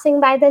was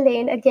passing by the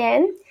lane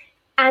again,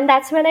 and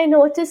that's when I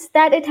noticed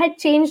that it had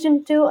changed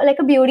into like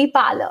a beauty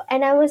parlor.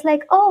 And I was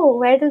like, oh,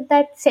 where did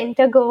that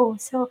center go?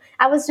 So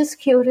I was just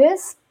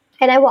curious.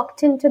 And I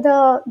walked into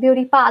the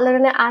beauty parlor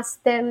and I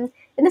asked them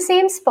in the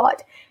same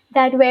spot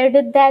that where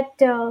did that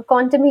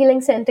quantum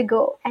healing center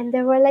go? And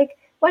they were like,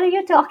 what are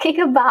you talking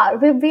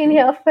about? We've been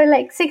here for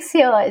like 6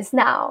 years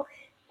now.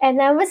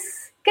 And I was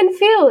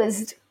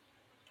confused,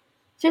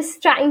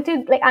 just trying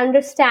to like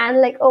understand,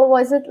 like, oh,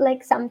 was it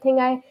like something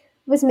I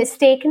was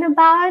mistaken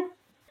about?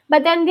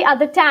 But then the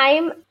other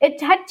time,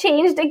 it had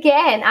changed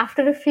again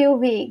after a few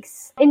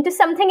weeks into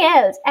something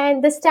else.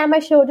 And this time I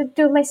showed it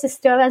to my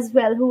sister as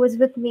well, who was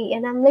with me.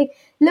 And I'm like,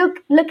 look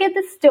at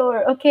the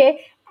store,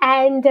 okay?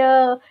 And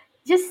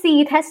just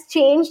see, it has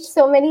changed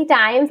so many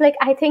times. Like,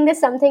 I think there's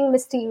something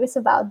mysterious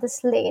about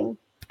this lane.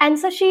 And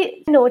so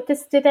she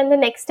noticed it, and the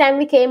next time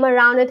we came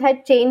around, it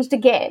had changed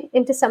again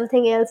into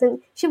something else.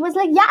 And she was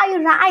like, yeah,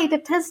 you're right,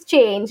 it has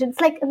changed.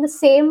 It's like in the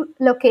same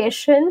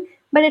location,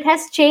 but it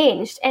has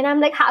changed. And I'm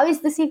like, how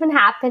is this even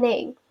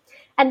happening?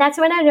 And that's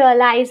when I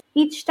realized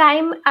each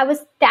time I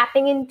was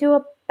tapping into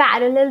a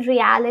parallel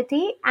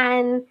reality,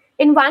 and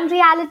in one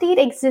reality it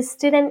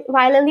existed, and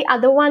while in the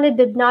other one it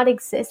did not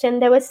exist,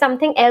 and there was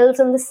something else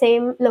in the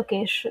same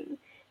location.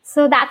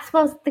 So that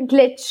was the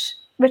glitch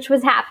which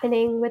was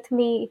happening with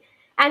me.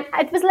 And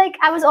it was like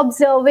I was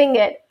observing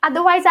it.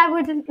 Otherwise, I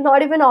would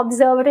not even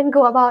observe it and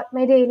go about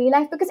my daily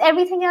life because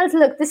everything else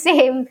looked the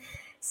same.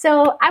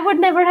 So I would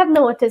never have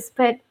noticed,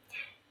 but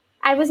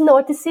I was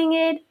noticing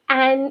it,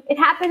 and it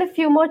happened a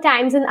few more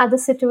times in other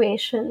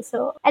situations.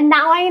 So, and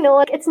now I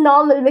know it's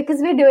normal because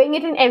we're doing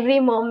it in every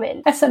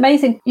moment. That's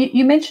amazing.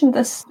 You mentioned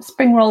this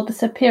spring roll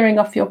disappearing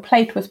off your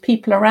plate with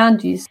people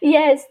around you.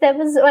 Yes, there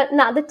was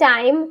another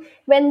time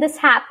when this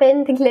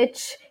happened, the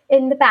glitch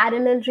in the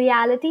parallel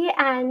reality,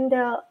 and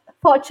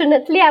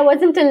fortunately I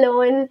wasn't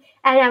alone,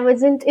 and I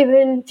wasn't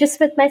even just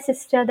with my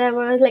sister. There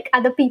were like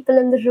other people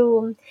in the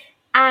room,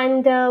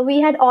 and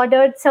we had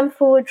ordered some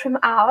food from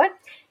out,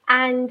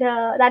 and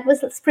that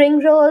was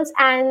spring rolls,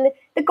 and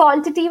the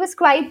quantity was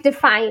quite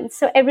defined,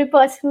 so every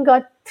person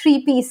got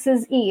 3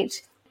 pieces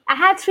each. I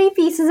had 3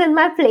 pieces in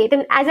my plate,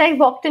 and as I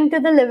walked into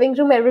the living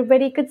room,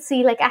 everybody could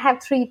see like I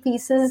have 3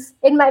 pieces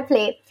in my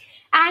plate.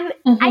 And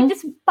I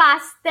just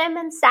passed them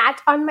and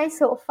sat on my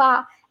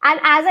sofa. And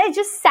as I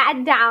just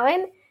sat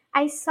down,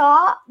 I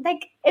saw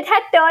like it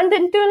had turned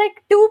into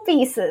like 2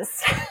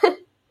 pieces.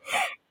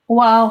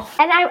 Wow.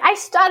 And I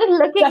started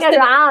looking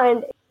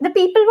around. The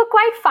people were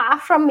quite far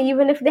from me,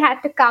 even if they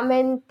had to come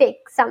and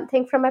take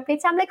something from my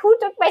plate. So I'm like, who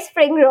took my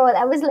spring roll?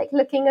 I was like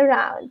looking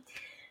around.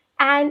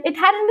 And it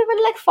hadn't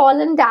even like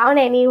fallen down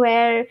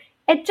anywhere.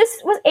 It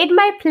just was in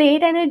my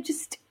plate and it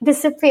just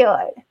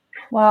disappeared.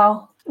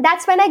 Wow.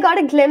 That's when I got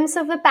a glimpse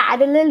of a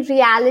parallel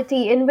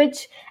reality in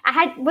which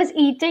I was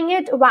eating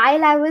it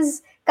while I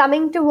was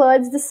coming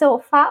towards the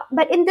sofa.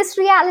 But in this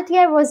reality,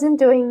 I wasn't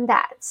doing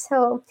that.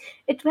 So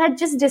it had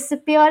just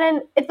disappeared,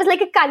 and it was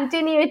like a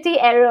continuity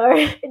error,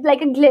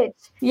 like a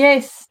glitch.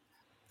 Yes.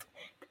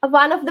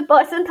 one of the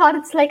person thought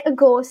it's like a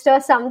ghost or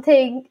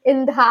something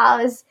in the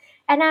house.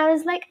 And I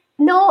was like,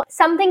 no,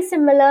 something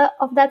similar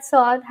of that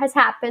sort has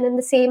happened in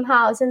the same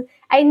house. And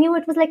I knew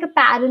it was like a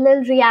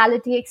parallel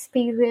reality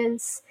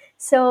experience.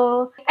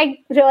 So I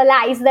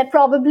realized that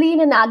probably in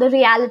another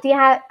reality,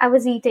 I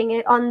was eating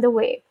it on the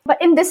way. But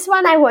in this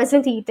one, I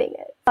wasn't eating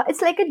it.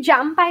 It's like a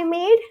jump I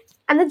made.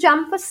 And the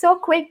jump was so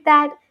quick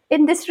that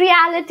in this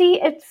reality,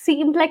 it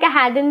seemed like I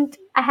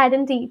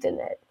hadn't eaten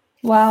it.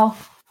 Wow.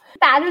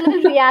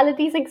 Parallel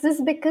realities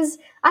exist because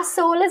our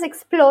soul is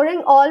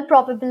exploring all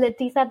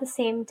probabilities at the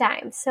same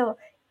time. So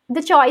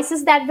the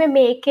choices that we're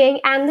making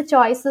and the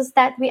choices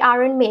that we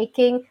aren't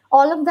making,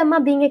 all of them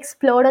are being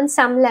explored on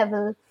some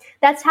level.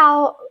 That's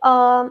how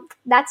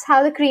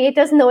the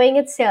creator's knowing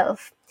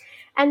itself.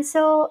 And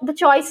so the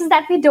choices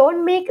that we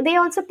don't make, they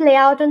also play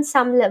out on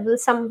some level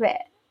somewhere.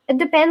 It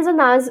depends on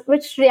us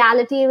which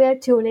reality we're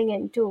tuning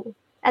into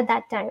at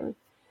that time.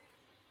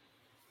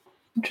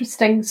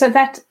 Interesting. So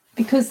that,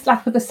 because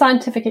like with a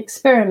scientific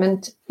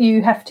experiment,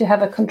 you have to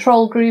have a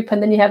control group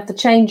and then you have the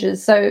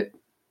changes. So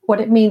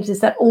what it means is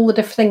that all the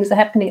different things are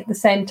happening at the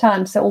same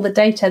time. So all the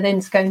data then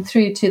is going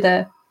through to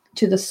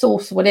the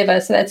source or whatever.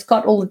 So it's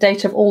got all the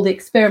data of all the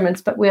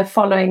experiments, but we're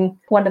following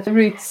one of the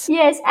routes.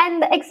 Yes,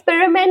 and the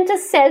experiment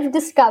is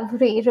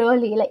self-discovery,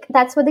 really. Like,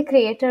 that's what the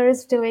creator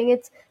is doing.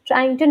 It's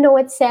trying to know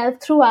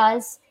itself through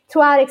us,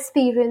 through our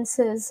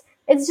experiences.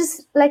 It's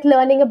just like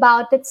learning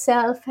about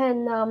itself,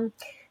 and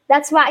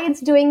that's why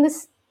it's doing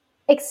this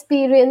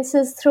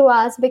experiences through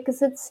us,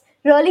 because it's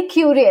really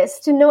curious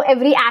to know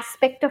every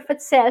aspect of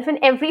itself and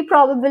every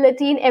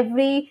probability in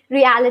every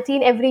reality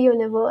in every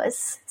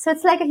universe. So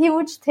it's like a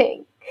huge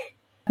thing.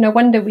 No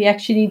wonder we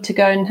actually need to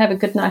go and have a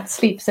good night's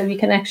sleep so we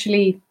can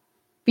actually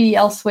be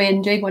elsewhere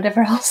and doing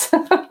whatever else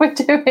we're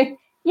doing.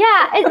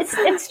 Yeah,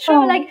 it's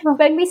true. Like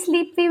when we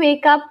sleep, we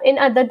wake up in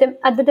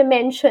other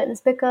dimensions,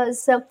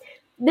 because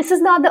this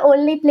is not the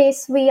only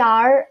place we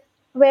are.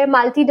 We're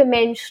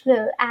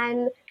multidimensional,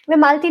 and we're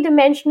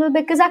multidimensional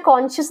because our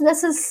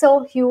consciousness is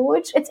so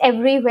huge. It's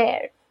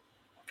everywhere.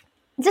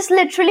 Just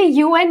literally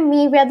you and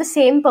me, we're the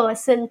same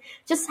person,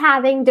 just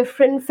having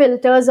different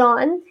filters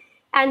on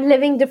and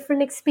living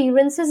different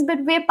experiences,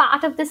 but we're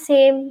part of the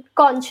same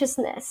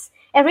consciousness.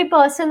 Every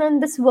person in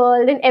this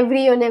world, in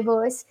every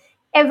universe,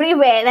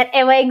 everywhere that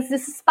ever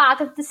exists is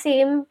part of the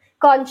same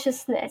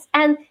consciousness.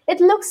 And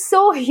it looks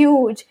so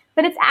huge,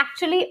 but it's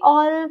actually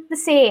all the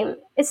same.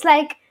 It's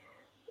like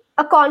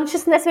a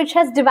consciousness which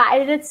has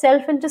divided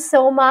itself into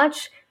so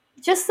much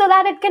just so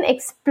that it can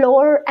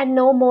explore and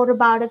know more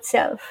about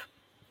itself,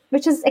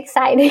 which is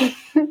exciting.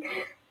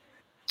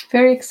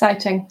 Very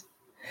exciting.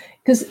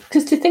 Because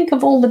to think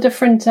of all the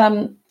different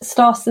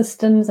star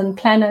systems and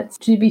planets,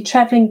 to be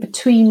traveling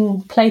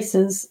between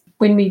places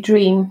when we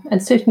dream,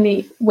 and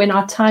certainly when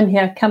our time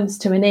here comes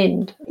to an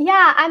end.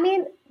 Yeah, I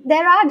mean,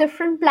 there are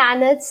different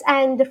planets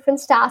and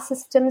different star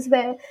systems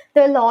where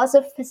the laws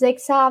of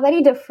physics are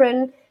very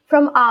different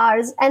from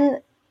ours.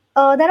 And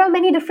there are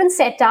many different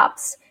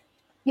setups,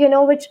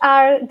 which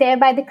are there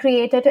by the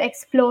creator to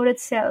explore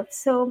itself.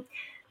 So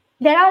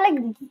there are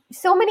like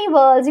so many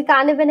worlds, you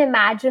can't even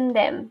imagine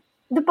them.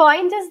 The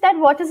point is that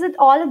what is it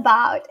all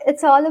about?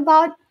 It's all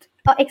about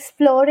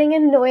exploring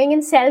and knowing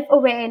and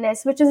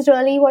self-awareness, which is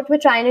really what we're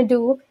trying to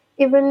do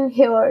even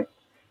here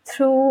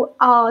through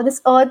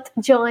this earth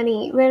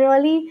journey. We're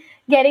really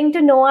getting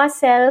to know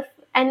ourselves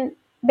and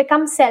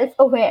become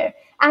self-aware.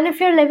 And if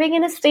you're living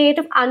in a state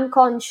of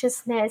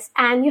unconsciousness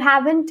and you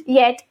haven't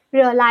yet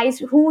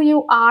realized who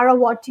you are or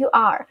what you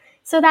are,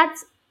 so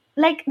that's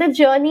like the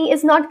journey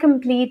is not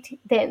complete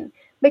then.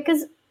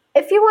 Because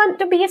if you want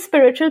to be a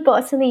spiritual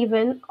person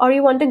even, or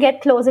you want to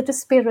get closer to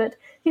spirit,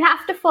 you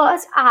have to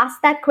first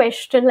ask that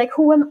question, like,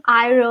 who am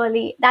I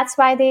really? That's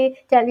why they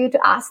tell you to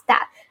ask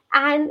that.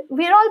 And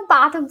we're all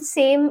part of the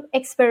same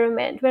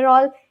experiment. We're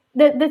all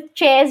the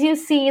chairs you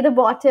see, the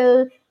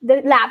bottle,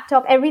 the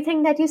laptop,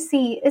 everything that you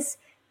see is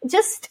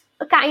just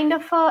a kind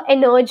of a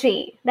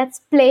energy that's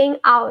playing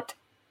out.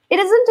 It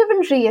isn't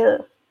even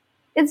real.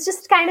 It's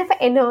just kind of an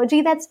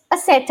energy that's a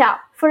setup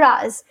for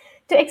us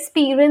to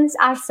experience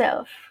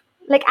ourselves,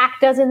 like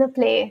actors in a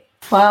play.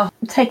 Wow,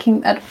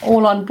 taking that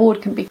all on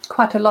board can be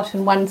quite a lot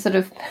in one sort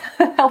of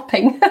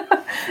helping.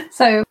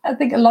 So I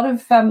think a lot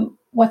of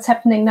what's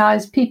happening now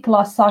is people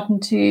are starting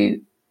to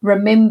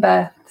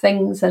remember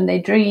things and their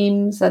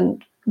dreams,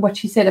 and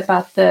what you said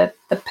about the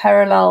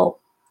parallel.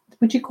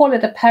 Would you call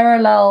it a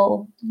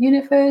parallel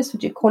universe?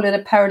 Would you call it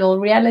a parallel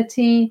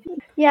reality?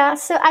 Yeah,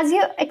 so as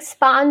you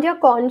expand your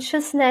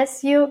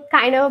consciousness, you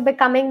kind of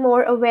becoming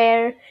more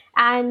aware,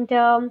 and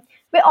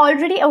we're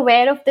already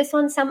aware of this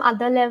on some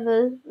other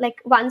level.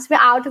 Like once we're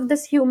out of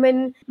this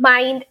human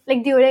mind,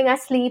 like during our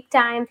sleep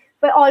time,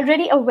 we're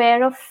already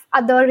aware of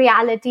other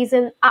realities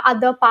and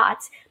other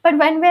parts. But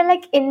when we're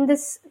like in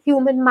this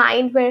human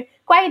mind, we're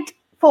quite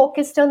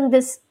focused on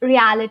this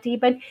reality.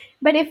 But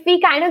if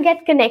we kind of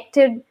get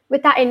connected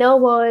with our inner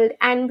world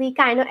and we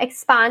kind of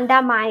expand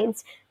our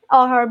minds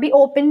or be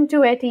open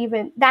to it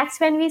even, that's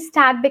when we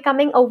start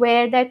becoming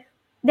aware that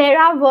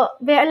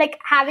we're like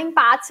having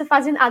parts of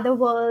us in other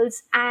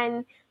worlds,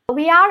 and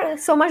We are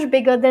so much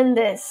bigger than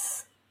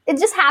this. It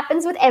just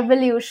happens with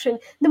evolution.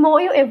 The more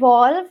you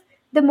evolve,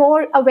 the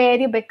more aware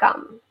you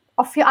become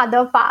of your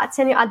other parts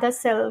and your other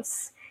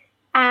selves.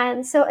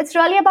 And so it's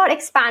really about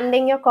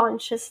expanding your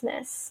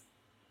consciousness.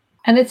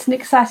 And it's an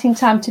exciting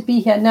time to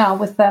be here now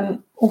with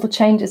all the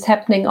changes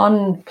happening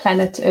on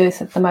planet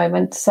Earth at the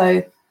moment.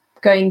 So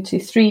going to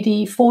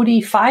 3D, 4D,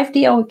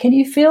 5D,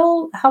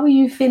 or how are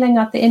you feeling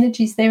about the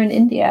energies there in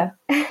India?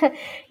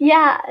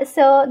 Yeah,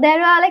 so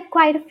there are like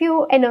quite a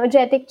few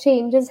energetic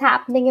changes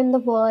happening in the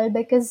world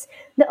because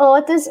the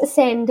earth is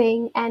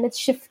ascending and it's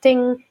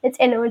shifting its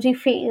energy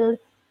field.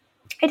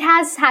 It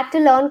has had to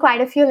learn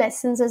quite a few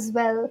lessons as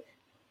well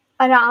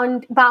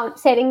around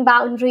setting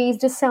boundaries,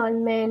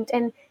 discernment,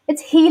 and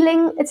it's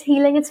healing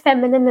its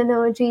feminine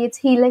energy, it's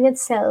healing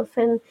itself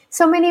in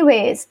so many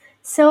ways.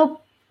 So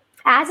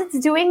as it's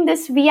doing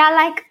this, we are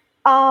like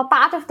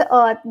part of the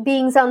earth,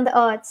 beings on the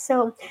earth.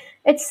 So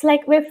it's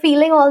like we're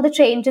feeling all the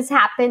changes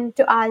happen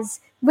to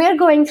us. We're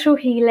going through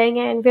healing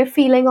and we're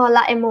feeling all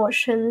our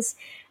emotions.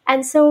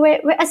 And so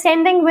we're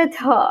ascending with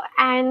her.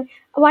 And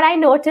what I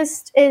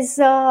noticed is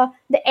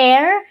the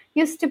air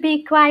used to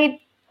be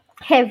quite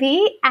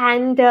heavy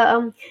and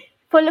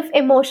full of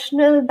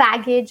emotional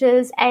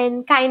baggages,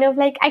 and kind of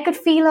like I could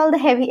feel all the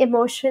heavy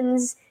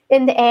emotions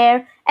in the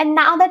air. And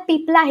now that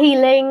people are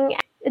healing,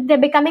 they're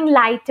becoming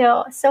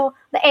lighter. So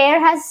the air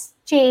has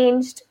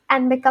changed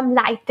and become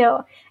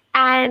lighter,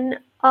 and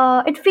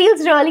it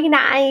feels really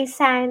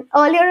nice. And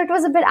earlier it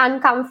was a bit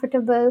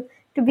uncomfortable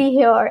to be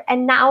here,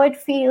 and now it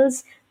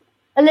feels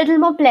a little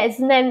more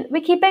pleasant. And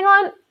we're keeping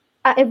on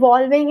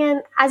evolving,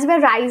 and as we're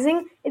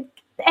rising, the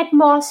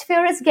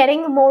atmosphere is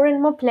getting more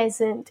and more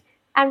pleasant,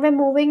 and we're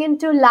moving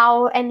into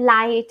love and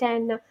light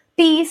and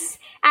peace.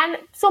 And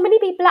so many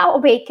people are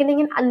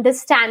awakening and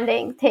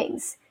understanding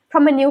things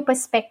from a new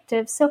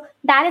perspective. So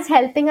that is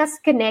helping us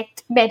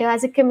connect better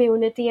as a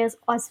community as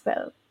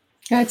well.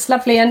 Yeah, it's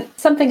lovely. And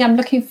something I'm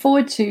looking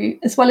forward to,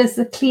 as well as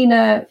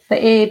the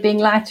air being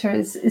lighter,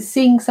 is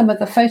seeing some of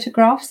the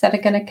photographs that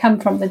are going to come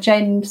from the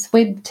James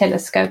Webb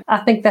telescope. I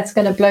think that's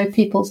going to blow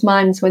people's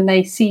minds when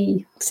they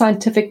see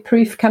scientific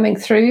proof coming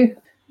through.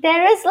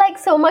 There is like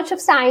so much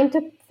of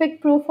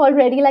scientific proof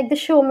already, like the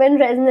Schumann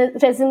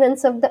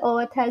resonance of the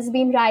earth has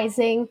been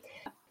rising.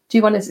 Do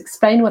you want to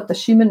explain what the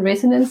Schumann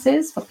resonance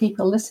is for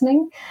people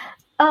listening?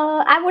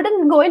 I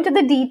wouldn't go into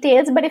the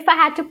details, but if I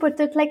had to put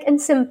it like in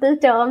simple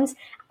terms,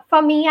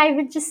 for me, I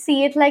would just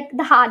see it like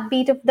the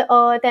heartbeat of the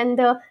earth and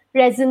the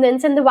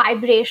resonance and the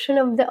vibration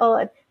of the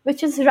earth,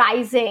 which is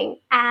rising.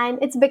 And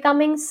it's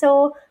becoming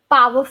so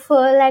powerful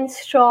and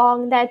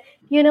strong that,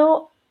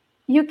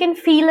 you can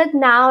feel it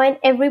now, and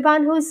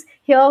everyone who's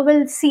here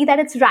will see that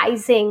it's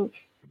rising.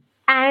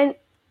 And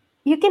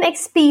you can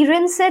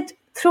experience it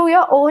through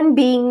your own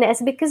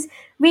beingness, because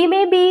we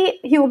may be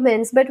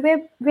humans, but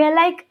we're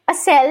like a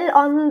cell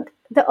on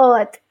the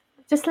earth,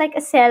 just like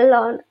a cell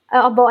on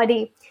our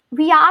body.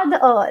 We are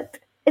the earth.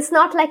 It's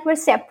not like we're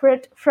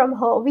separate from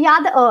her. We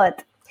are the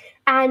earth.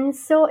 And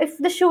so if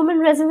the Schumann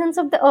resonance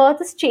of the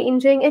earth is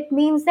changing, it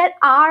means that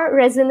our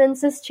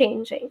resonance is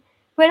changing.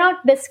 We're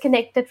not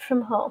disconnected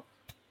from her.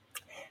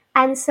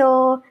 And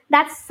so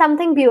that's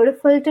something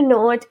beautiful to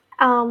note,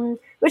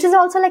 which is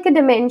also like a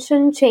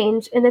dimension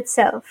change in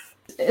itself.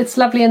 It's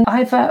lovely. And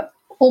I've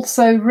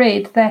also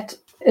read that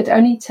it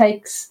only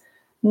takes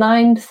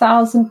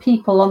 9,000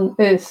 people on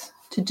Earth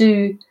to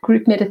do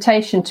group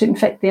meditation to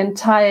infect the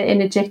entire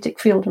energetic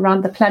field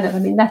around the planet. I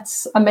mean,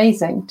 that's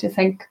amazing to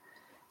think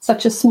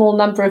such a small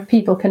number of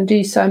people can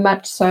do so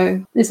much.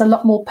 So there's a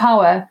lot more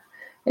power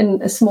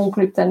in a small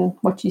group than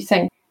what you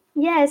think.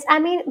 Yes, I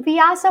mean, we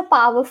are so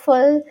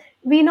powerful.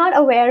 We're not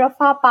aware of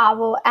our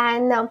power,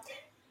 and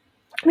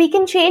we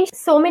can change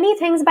so many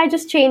things by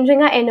just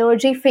changing our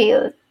energy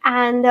field.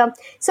 And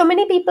so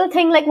many people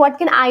think like, what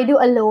can I do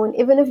alone?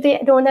 Even if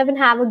they don't even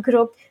have a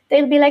group,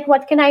 they'll be like,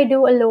 what can I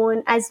do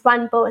alone as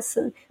one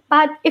person?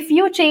 But if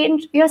you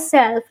change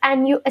yourself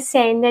and you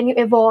ascend and you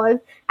evolve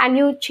and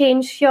you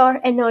change your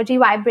energy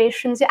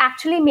vibrations, you're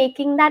actually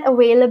making that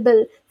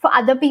available for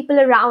other people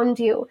around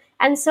you.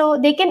 And so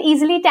they can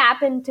easily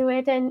tap into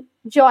it and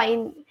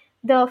join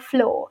the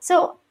flow.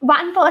 So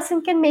one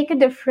person can make a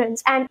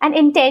difference, and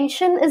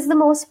intention is the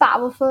most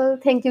powerful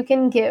thing you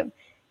can give.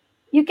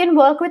 You can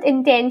work with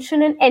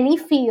intention in any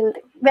field,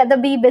 whether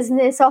be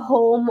business or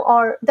home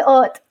or the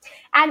earth.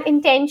 And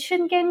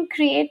intention can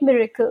create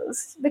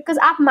miracles because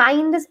our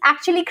mind is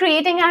actually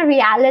creating our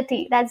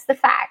reality. That's the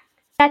fact.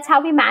 That's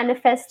how we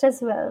manifest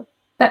as well.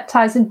 That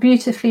ties in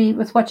beautifully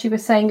with what you were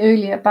saying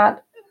earlier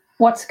about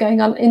what's going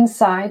on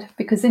inside,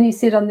 because then you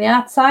see it on the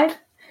outside.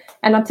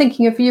 And I'm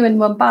thinking of you in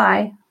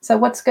Mumbai. So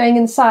what's going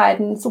inside,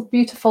 and it's all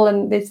beautiful,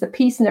 and there's the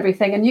peace and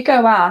everything. And you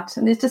go out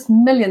and there's just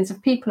millions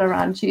of people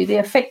around you. The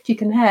effect you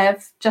can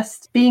have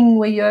just being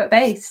where you're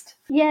based.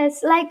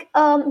 Yes, like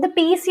the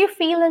peace you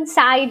feel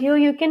inside you,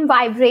 you can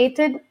vibrate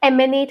it,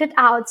 emanate it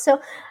out.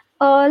 So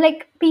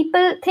like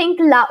people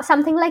think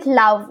something like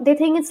love. They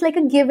think it's like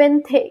a give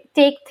and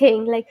take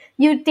thing. Like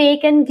you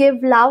take and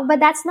give love, but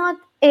that's not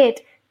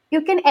it.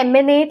 You can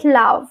emanate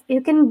love.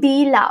 You can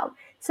be love.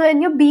 So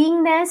in your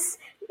beingness,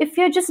 if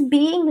you're just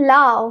being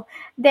love,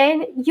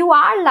 then you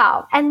are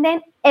love. And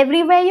then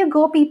everywhere you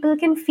go, people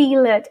can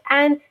feel it.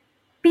 And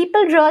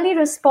people really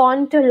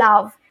respond to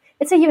love.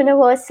 It's a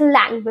universal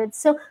language.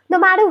 So no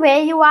matter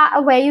where you are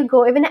or where you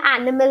go, even an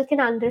animal can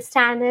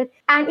understand it.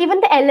 And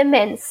even the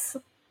elements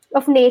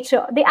of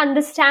nature, they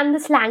understand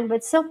this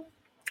language. So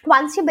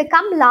once you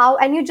become love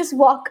and you just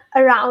walk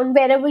around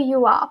wherever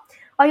you are,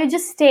 or you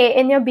just stay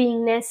in your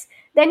beingness,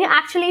 then you're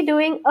actually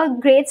doing a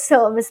great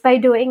service by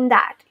doing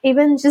that,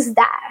 even just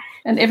that.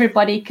 And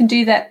everybody can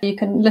do that. You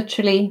can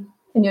literally,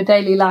 in your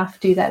daily life,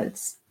 do that.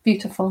 It's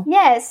beautiful.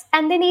 Yes,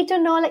 and they need to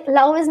know like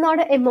love is not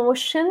an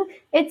emotion,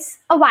 it's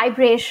a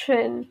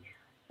vibration.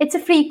 It's a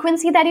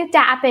frequency that you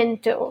tap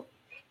into.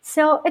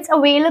 So it's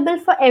available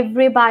for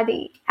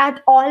everybody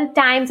at all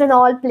times and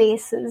all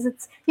places.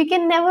 You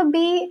can never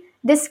be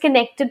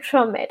disconnected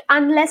from it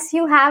unless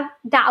you have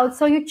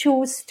doubts or you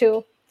choose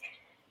to.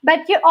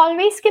 But you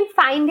always can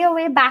find your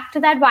way back to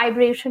that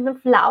vibration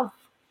of love,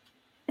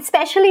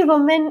 especially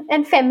women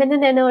and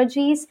feminine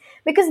energies,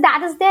 because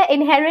that is their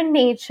inherent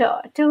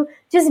nature, to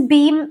just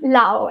beam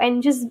love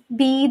and just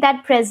be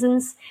that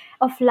presence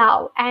of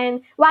love.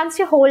 And once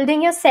you're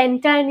holding your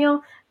center and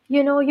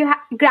you're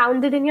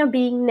grounded in your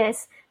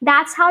beingness,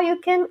 that's how you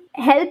can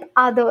help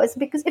others.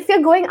 Because if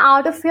you're going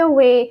out of your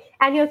way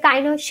and you're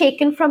kind of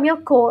shaken from your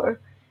core,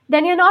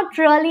 then you're not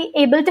really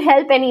able to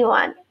help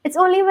anyone. It's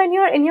only when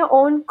you're in your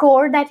own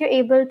core that you're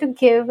able to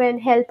give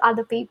and help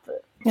other people.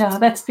 Yeah,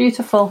 that's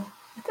beautiful.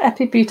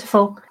 Absolutely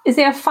beautiful. Is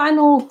there a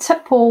final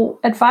tip or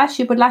advice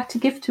you would like to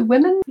give to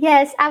women?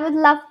 Yes, I would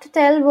love to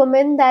tell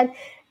women that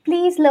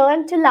please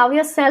learn to love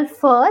yourself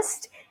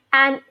first.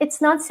 And it's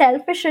not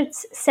selfish,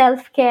 it's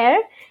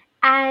self-care.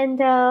 And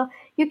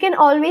you can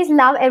always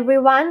love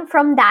everyone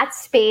from that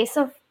space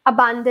of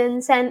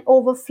abundance and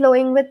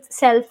overflowing with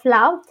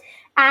self-love.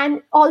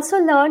 And also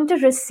learn to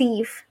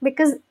receive,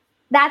 because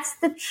that's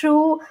the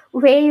true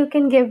way you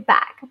can give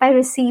back, by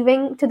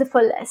receiving to the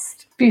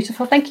fullest.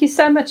 Beautiful. Thank you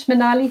so much,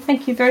 Minali.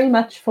 Thank you very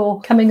much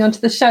for coming onto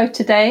the show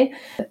today.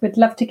 We'd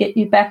love to get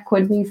you back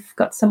when we've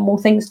got some more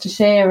things to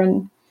share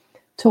and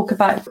talk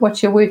about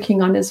what you're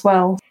working on as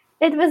well.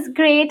 It was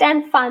great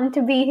and fun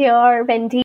to be here, Wendy.